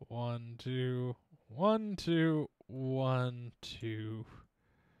 1, 2, 1, 2, 1, 2.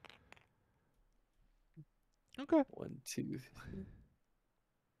 Okay. 1, 2, 3.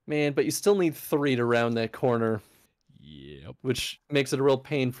 Man, but you still need 3 to round that corner, Yep. which makes it a real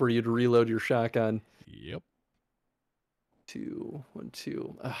pain for you to reload your shotgun. Yep. 2, 1,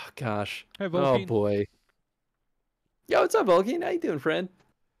 2. Oh, gosh. Hey, Oh, Volkine. boy. Yo, what's up, Volkine? How you doing, friend?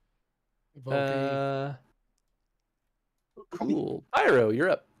 Volky. Cool. Pyro, you're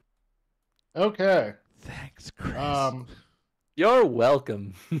up. Okay. Thanks, Chris. You're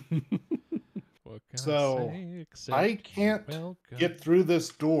welcome. What can so, I say except I can't welcome? get through this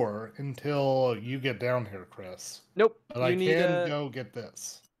door until you get down here, Chris. Nope. But I You need can go get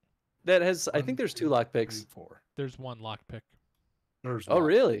this. that has. I 1, think there's 2 2, lockpicks. 3, 4. There's one lockpick. There's Oh, one.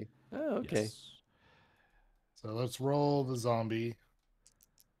 really? Oh, okay. Yes. So let's roll the zombie.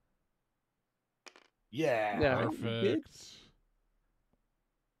 Yeah. Yeah. Good. Perfect.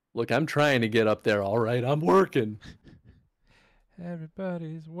 Look, I'm trying to get up there. All right, I'm working.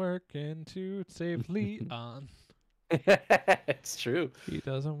 Everybody's working to save Leon. It's true. He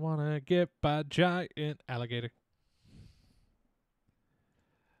doesn't want to get by giant alligator.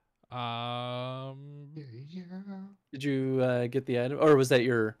 Yeah. Did you get the item, or was that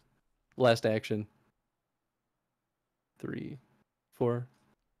your last action? 3, 4.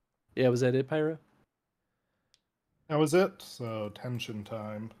 Yeah, was that it, Pyro? That was it. So tension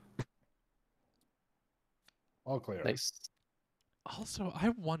time. All clear. Nice. Also, I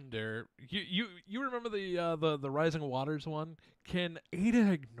wonder. You remember the Rising Waters one? Can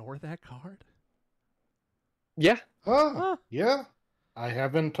Ada ignore that card? Yeah, Ah, yeah. I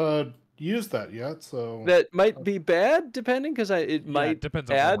haven't used that yet, so that might be bad, depending, because it Yeah, might it depends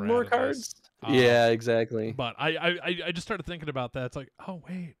on add where more we're at in cards. this. Yeah, exactly. But I just started thinking about that. It's like, oh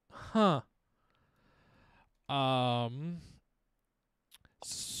wait, huh?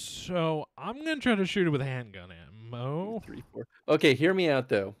 So I'm gonna try to shoot it with handgun ammo. 3, 4. Okay, hear me out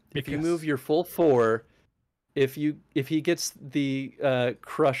though. If you move Because- your full 4, if he gets the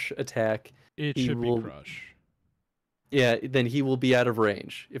crush attack, It he should will- be crush. yeah, then he will be out of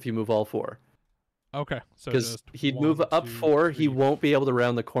range if you move all 4. Okay, so Because just he'd 1, move up 2, 4, he 3. won't be able to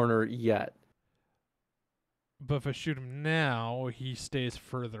round the corner yet. But if I shoot him now, he stays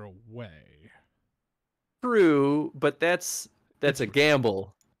further away. True, but that's a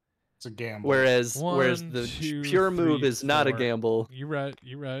gamble. it's a gamble. Whereas One, the two, pure move three, is not a 4. gamble. You right.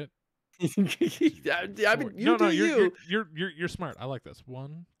 You right. I mean, you no, do you. you're smart. I like this.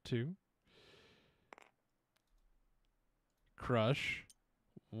 1, 2. Crush.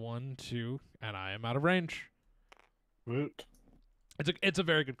 1, 2, and I am out of range. Woot. It's a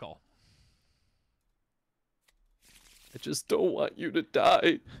very good call. I just don't want you to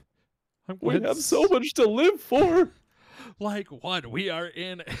die. We It's- have so much to live for. Like what? We are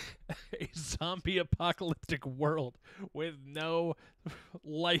in a zombie apocalyptic world with no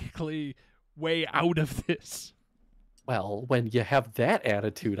likely way out of this. Well, when you have that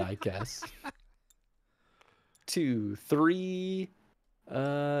attitude, I guess. 2, 3,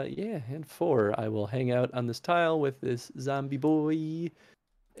 yeah, and 4. I will hang out on this tile with this zombie boy,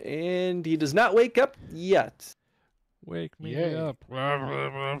 and he does not wake up yet. Wake me Yay. up.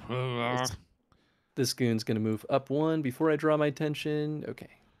 This goon's gonna move up 1 before I draw my attention. Okay.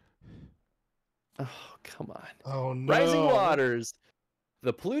 Oh, come on. Oh no. Rising waters.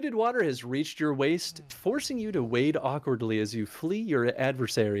 The polluted water has reached your waist, forcing you to wade awkwardly as you flee your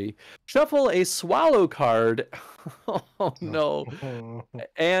adversary. Shuffle a swallow card. Oh no.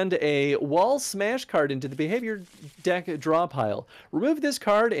 And a wall smash card into the behavior deck draw pile. Remove this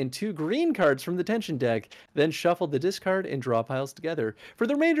card and 2 green cards from the tension deck. Then shuffle the discard and draw piles together. For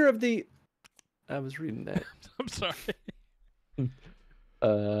the remainder of the... I was reading that. I'm sorry.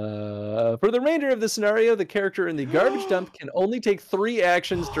 For the remainder of the scenario, the character in the garbage dump can only take 3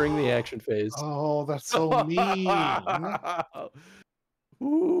 actions during the action phase. Oh, that's so mean.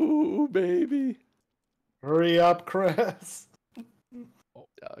 Ooh, baby. Hurry up, Chris.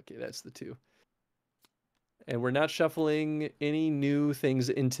 Okay, that's the 2. And we're not shuffling any new things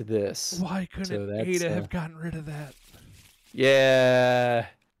into this. Why couldn't So that's, Ada have gotten rid of that? Yeah.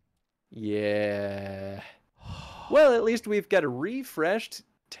 Yeah. Well, at least we've got a refreshed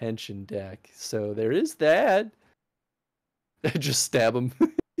tension deck. So there is that. Just stab him.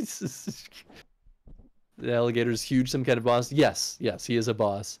 The alligator's huge, some kind of boss. Yes, he is a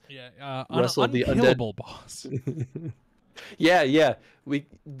boss. Yeah, Russell, the undead- unkillable boss. Yeah.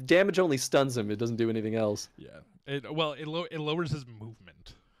 Damage only stuns him. It doesn't do anything else. Yeah. It lowers his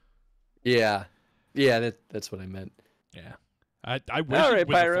movement. Yeah, that's what I meant. Yeah. I wish All it right,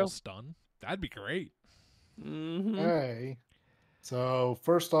 was a Pyro. full stun. That'd be great. Mm-hmm. Hey. So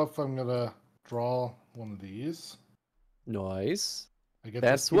first off, I'm gonna draw one of these. Nice. I get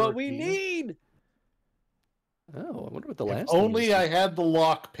That's the what spirit we key. need. Oh, I wonder what the If last one only was. I had the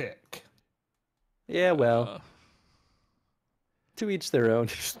lock pick. Yeah, well, to each their own.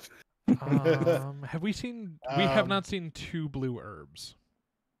 Have we seen? We have Um, not seen 2 blue herbs.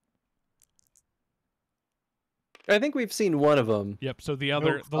 I think we've seen one of them. Yep. So the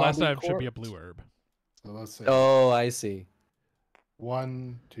last zombie item should be a corpse. blue herb. So let's see. Oh, I see.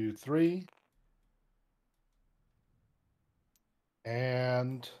 1, 2, 3.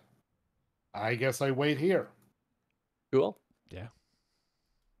 And I guess I wait here. Cool. Yeah.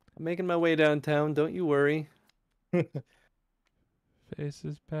 I'm making my way downtown. Don't you worry.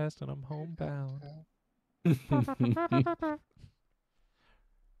 Faces past and I'm homebound.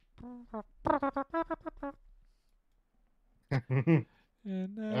 And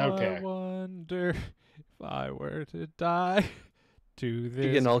now I Okay. wonder if I were to die to this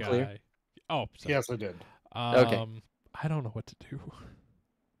getting all guy. clear? Oh, sorry. Yes, I did. Okay. I don't know what to do.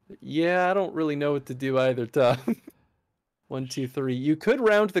 Yeah, I don't really know what to do either, Tom. 1, 2, 3. You could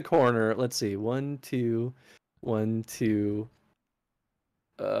round the corner. Let's see. 1, 2, 1, 2.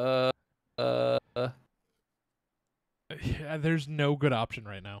 Uh, Yeah, there's no good option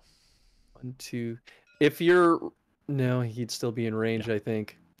right now. 1, 2. If you're no, he'd still be in range, I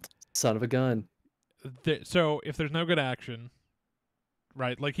think. Son of a gun. So if there's no good action,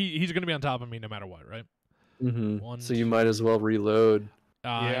 right? Like he's gonna be on top of me no matter what, right? Mm-hmm. One, So you might as well reload.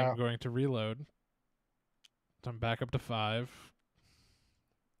 Yeah. I'm going to reload. So I'm back up to 5.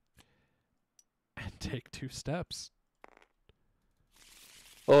 And take 2 steps.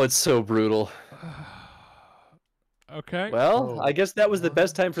 Oh, it's so brutal. Okay. Well, Oh. I guess that was the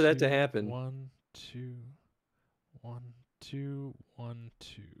best time for that to 2, happen. 1, 2, 1, 2, 1,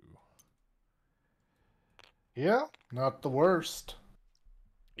 2. Yeah, not the worst.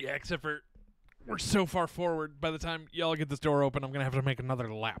 Yeah, except for we're so far forward. By the time y'all get this door open, I'm gonna have to make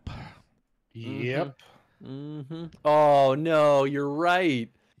another lap. Yep. Mm-hmm. Oh no, you're right.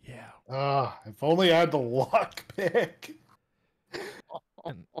 Yeah. If only I had the lock pick.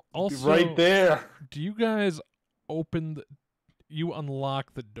 And Be also, right there. do you guys you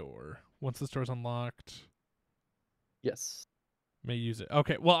unlock the door once the door's unlocked? Yes. May use it.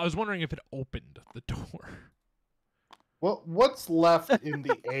 Okay. Well, I was wondering if it opened the door. Well, what's left in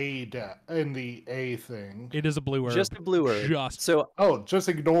the A thing? It is a blue herb. Just a blue herb. Just So Oh, just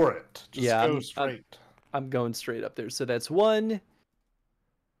ignore it. Just Yeah, go I'm- straight. I'm going straight up there. So that's 1,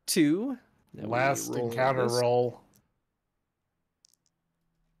 2. Now we Last roll encounter this. roll.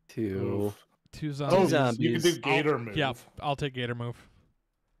 2. Oof. 2 Oh, zombies. you can do zombies. gator move. Yeah, I'll take gator move.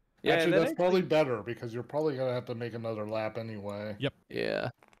 Yeah, Actually, that that's probably better because you're probably gonna have to make another lap anyway. Yep. Yeah.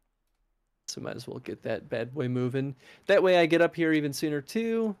 So might as well get that bad boy moving. That way I get up here even sooner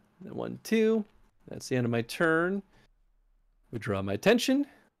too. Then 1, 2. That's the end of my turn. Withdraw my attention.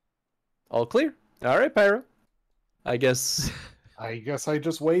 All clear. All right, Pyro. I guess. I guess I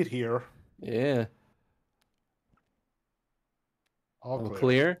just wait here. Yeah. All All clear.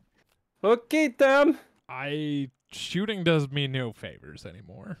 clear. Okay, Tom. Shooting does me no favors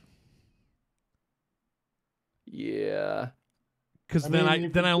anymore. Yeah. Because I then mean, you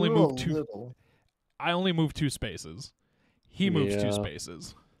then can I only do move a 2. little. I only move 2 spaces. He moves 2 Yeah.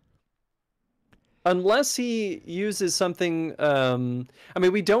 spaces. Unless he uses something. I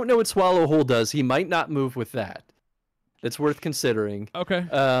mean, we don't know what Swallow Hole does. He might not move with that. It's worth considering. Okay.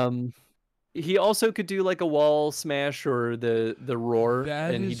 He also could do like a wall smash or the roar,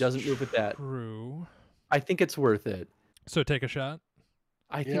 That and he is doesn't move with that. True. I think it's worth it. So take a shot.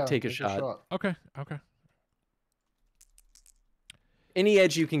 I think Yeah, take a shot. Okay. Okay. Any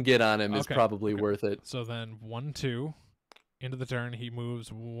edge you can get on him is Okay, probably okay. worth it. So then 1, 2. Into the turn, he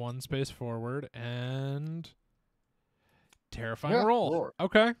moves 1 space forward and terrifying Yeah, roll. roar.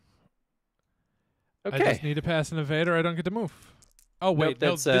 Okay. I Okay. just need to pass an evader. I don't get to move. Oh wait, no,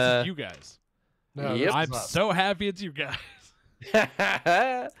 that's, this is you guys. No, Yep. this I'm is not. so happy it's you guys.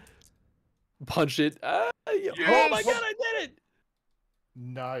 Punch it. Oh my Yes! god, I did it!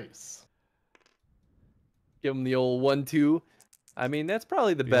 Nice. Give him the old 1, 2. I mean, that's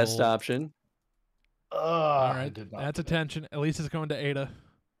probably the The best old- option. All I right, did not. that's do that. attention. At least it's going to Ada.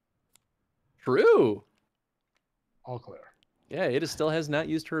 True. All clear. Yeah, Ada still has not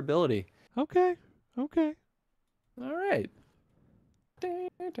used her ability. Okay. Okay. All right.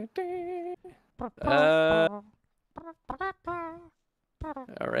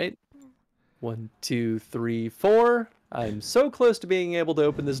 All right. 1, 2, 3, 4. I'm so close to being able to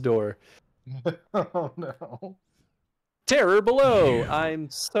open this door. Oh no. Terror below. Yeah. I'm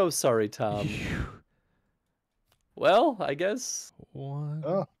so sorry, Tom. Well, I guess. 1,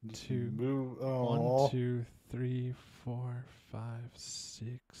 Oh, 2, move. 1, Oh. 2, 3, 4, 5,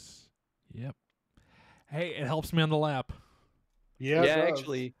 6. Yep. Hey, it helps me on the lap. Yeah, it Yeah, does.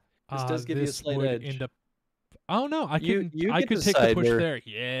 actually, this does give you a this slight would edge. end up. Oh no, I You- can. you I get could to take the decide push where- there.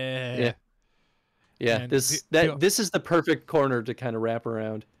 Yeah. Yeah. Yeah, And this the- this is the perfect corner to kind of wrap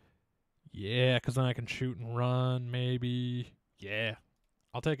around. Yeah, because then I can shoot and run. Maybe. Yeah.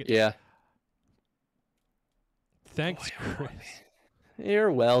 I'll take it. Yeah. Thanks, Boy, oh boy. Chris.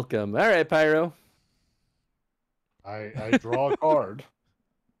 You're welcome. All right, Pyro. I draw a card.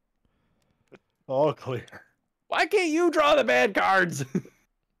 All clear. Why can't you draw the bad cards?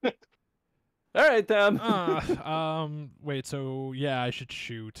 All right, Tom. Wait. So yeah, I should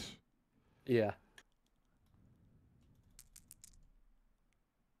shoot. Yeah.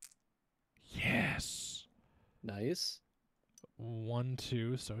 Yes. Nice. 1,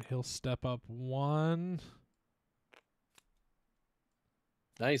 2. So he'll step up 1.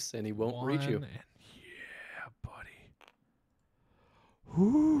 Nice, and he won't reach you. And yeah, buddy.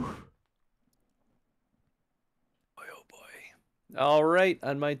 Whew. Boy, oh boy. All right,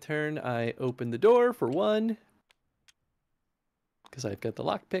 on my turn, I open the door for 1. Because I've got the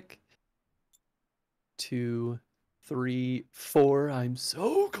lockpick. 2, 3, 4. I'm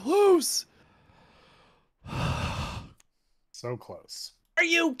so close. So close. Are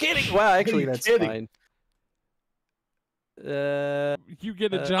you kidding? Wow, actually, you that's kidding? fine. You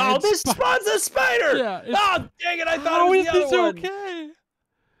get a Oh, giant this spi- spawns a spider! Yeah, it's- Oh, dang it! I thought How it is was the this other one. okay?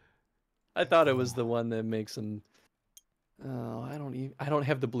 I thought it was the one that makes them. Oh, I don't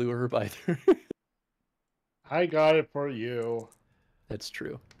have the blue herb either. I got it for you. That's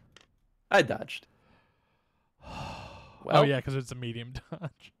true. I dodged. Oh Well- yeah, because it's a medium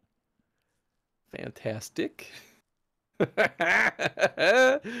dodge. Fantastic.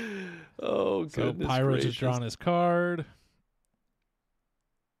 Oh, So goodness Pyro's gracious. has drawn his card.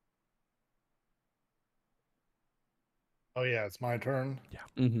 Oh yeah, it's my turn.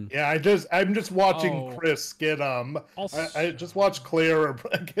 Mhm. Yeah, I'm just watching Oh. Chris get I just watched Claire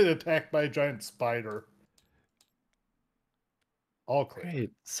get attacked by a giant spider. All clear.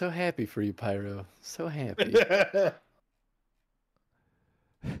 Great. So happy for you, Pyro. So happy.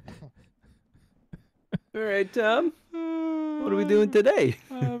 All right, Tom. What are we doing today?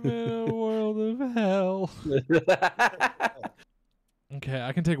 I'm in a world of hell. Okay,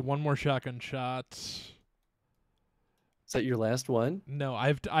 I can take one more shotgun shot. Is that your last one? No, I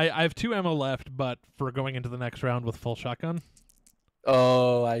have 2 ammo left, but for going into the next round with full shotgun.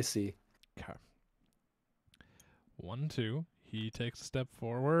 Oh, I see. Okay. 1, 2. He takes a step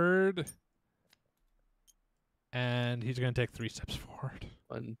forward. And he's going to take 3 steps forward.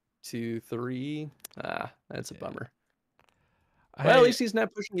 1, 2, 3. Ah, that's a Yeah. bummer. Well, at I- least he's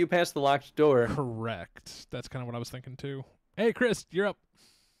not pushing you past the locked door. Correct. That's kind of what I was thinking too. Hey, Chris, you're up.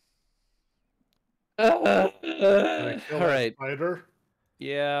 Can I All kill that right. spider?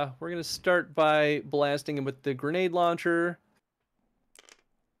 Yeah, we're gonna start by blasting him with the grenade launcher.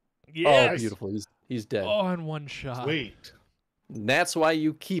 Oh, Yes. beautiful. He's dead. Oh, in one shot. Sweet. And that's why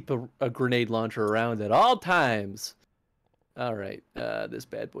you keep a grenade launcher around at all times. All right, this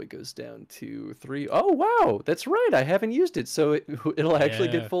bad boy goes down to 3. Oh wow, that's right. I haven't used it, so it'll actually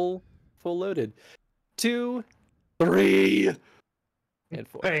Yeah. get full loaded. 2, 3, and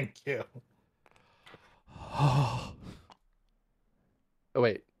 4. Thank you. Oh, Oh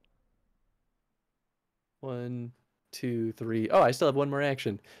wait. 1, 2, 3. Oh, I still have one more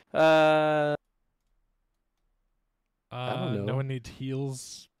action. I don't know. No one needs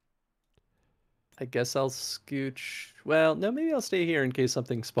heals. I guess I'll scooch. Well, no, maybe I'll stay here in case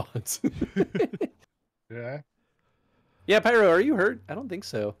something spawns. Yeah. Yeah, Pyro, are you hurt? I don't think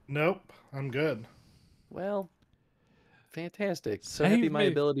so. Nope. I'm good. Well, fantastic. So Save happy my me.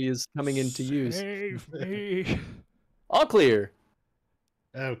 ability is coming into use. Save me. All clear.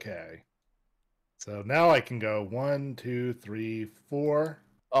 Okay. So now I can go 1, 2, 3, 4.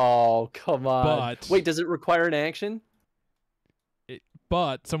 Oh, come on. But- Wait, does it require an action?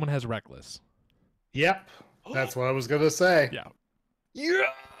 But someone has reckless. Yep. That's what I was gonna say. Yeah.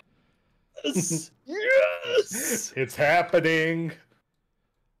 Yes! Yes! It's happening.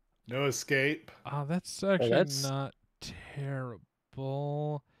 No escape. That's actually that's- not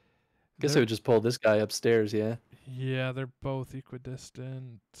terrible. Guess I They're- would just pull this guy upstairs, yeah? Yeah, they're both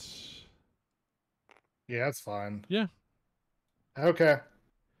equidistant. Yeah, that's fine. Yeah. Okay.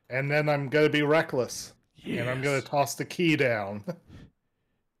 And then I'm gonna be reckless. And I'm gonna Yes. toss the key down.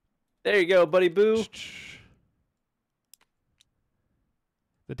 There you go, buddy boo.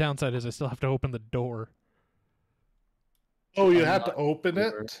 The downside is I still have to open the door. Oh, you have to Unlock open the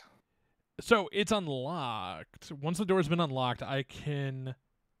door. it? So it's unlocked. Once the door's been unlocked, I can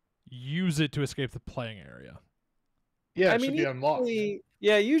use it to escape the playing area. Yeah, I it mean, should be unlocked.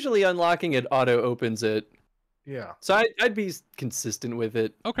 usually unlocking it auto opens it. Yeah. So I'd be consistent with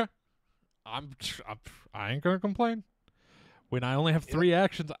it. Okay. I ain't gonna complain. When I only have 3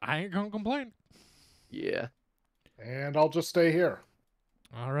 actions, I ain't gonna complain. Yeah. And I'll just stay here.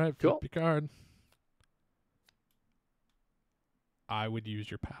 All right, Cool. flip your card. I would use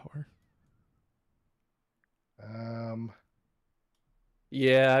your power.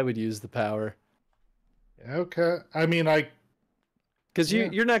 Yeah, I would use the power. Okay. I mean, Because Yeah.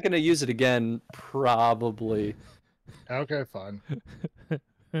 you're not going to use it again, probably. okay, fine.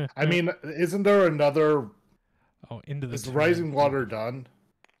 I mean, isn't there another? Oh, into the Is the turn. Rising Water done?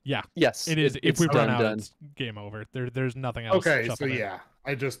 Yes. It is. If it's we run done, out, done. it's game over. There's nothing else. Okay, so shuffled in. yeah.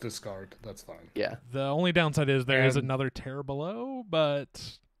 I just discard. That's fine. Yeah. The only downside is there is And- another tear below,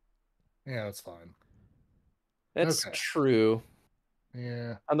 but Yeah, that's fine. That's Okay. true.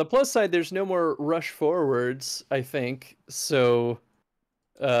 Yeah. On the plus side, there's no more rush forwards, I think. So,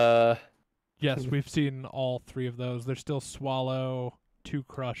 yes, we've seen all 3 of those. There's still Swallow, 2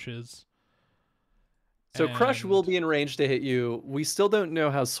 crushes. so Crush will And- be in range to hit you. We still don't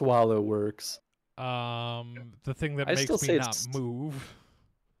know how Swallow works. The thing that I still makes say me it's- not move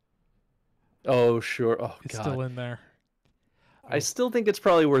Oh, sure. Oh, is God. still in there. I still think it's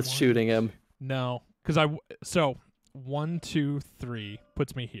probably worth One, shooting him. No, because so 1, 2, 3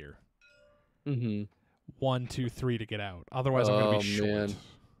 puts me here. Mm-hmm. 1, 2, 3 to get out. Otherwise, I'm gonna Oh, be short. man.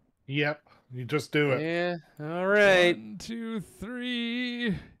 Yep. You just do it. Yeah. All right. 1, 2,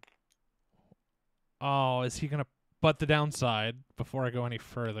 3. Oh, is he gonna? But the downside, before I go any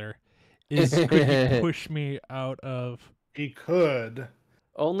further, is could he push me out of? He could.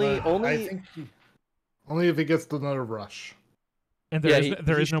 Only. but I think only if he gets another rush. And Yeah,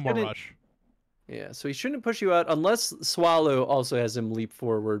 there he is no more shouldn't- rush. Yeah. So he shouldn't push you out unless Swallow also has him leap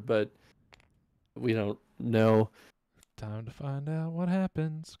forward, but we don't know. Time to find out what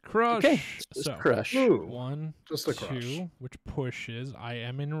happens. Crush. Okay. Just So Crush. Ooh, 1, just a crush. 2, which pushes. I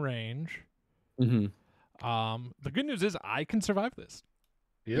am in range. Mm-hmm. The good news is I can survive this.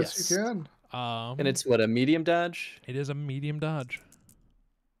 Yes, Yes. you can. And it's what, a medium dodge? It is a medium dodge,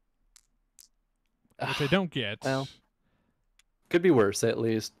 which I don't get. Well, Could be worse, at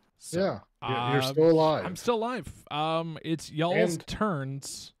least. So, Yeah. You're still alive. I'm still alive. It's y'all's And-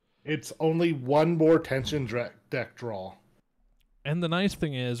 turns, It's only one more tension deck draw. and the nice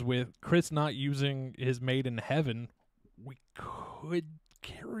thing is with Chris not using his Made in Heaven, we could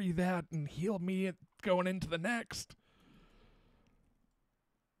carry that and heal me going into the next.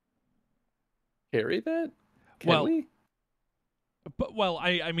 Carry that? Can Well, we? But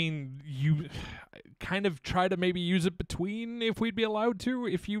I mean, you kind of try to maybe use it between if we'd be allowed to,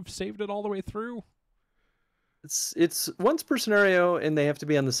 if you've saved it all the way through. It's once per scenario, and they have to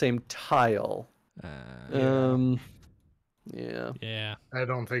be on the same tile. Yeah. Yeah. Yeah. I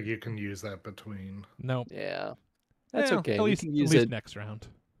don't think you can use that between. Nope. Yeah. That's Well, okay. At We least, can at use least it. next round.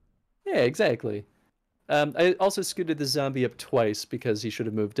 Yeah, exactly. I also scooted the zombie up twice because he should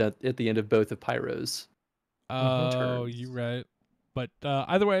have moved at the end of both of Pyro's. Oh, turns. you right. But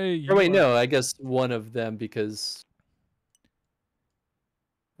either way, you Or wait, are- no, I guess one of them because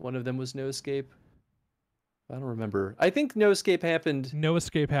one of them was no escape. I don't remember. I think no escape happened. No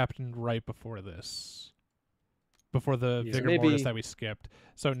escape happened right before this. Before the Yeah. Vigor Maybe- Mortis that we skipped.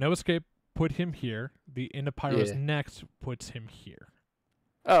 So no escape put him here. The Into Pyros Yeah. next puts him here.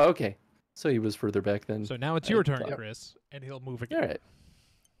 Oh, okay. So he was further back then. So now it's I your turn, thought- Chris, and he'll move All again. right.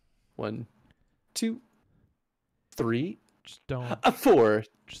 1, 2, 3, Just don't 4.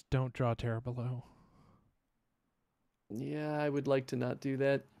 just don't draw terror below. Yeah, I would like to not do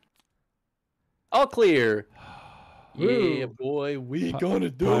that. All clear. Yeah, Woo. boy, we Pi- gonna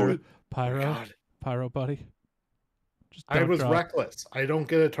do Pyro, it. Pyro, God. Pyro, buddy. Just I don't was draw. reckless. I don't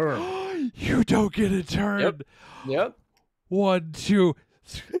get a turn. You don't get a turn. Yep. 1, 2.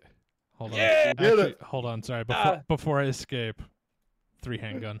 Hold on. Yeah, get Actually, it. hold on. Sorry. Ah. Before I escape, 3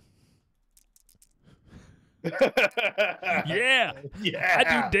 handgun. Yeah,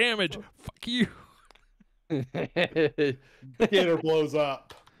 Yeah. I do damage. Fuck you. Gator blows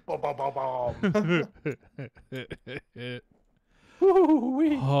up. Bum, bum, bum, bum.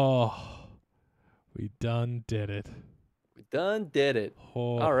 Woo-wee. Oh, we done did it. We done did it.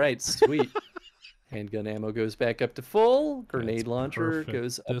 Oh, All right, sweet. Handgun ammo goes back up to full. Grenade that's launcher perfect.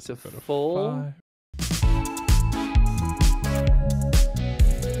 goes up This to will go to full. 5.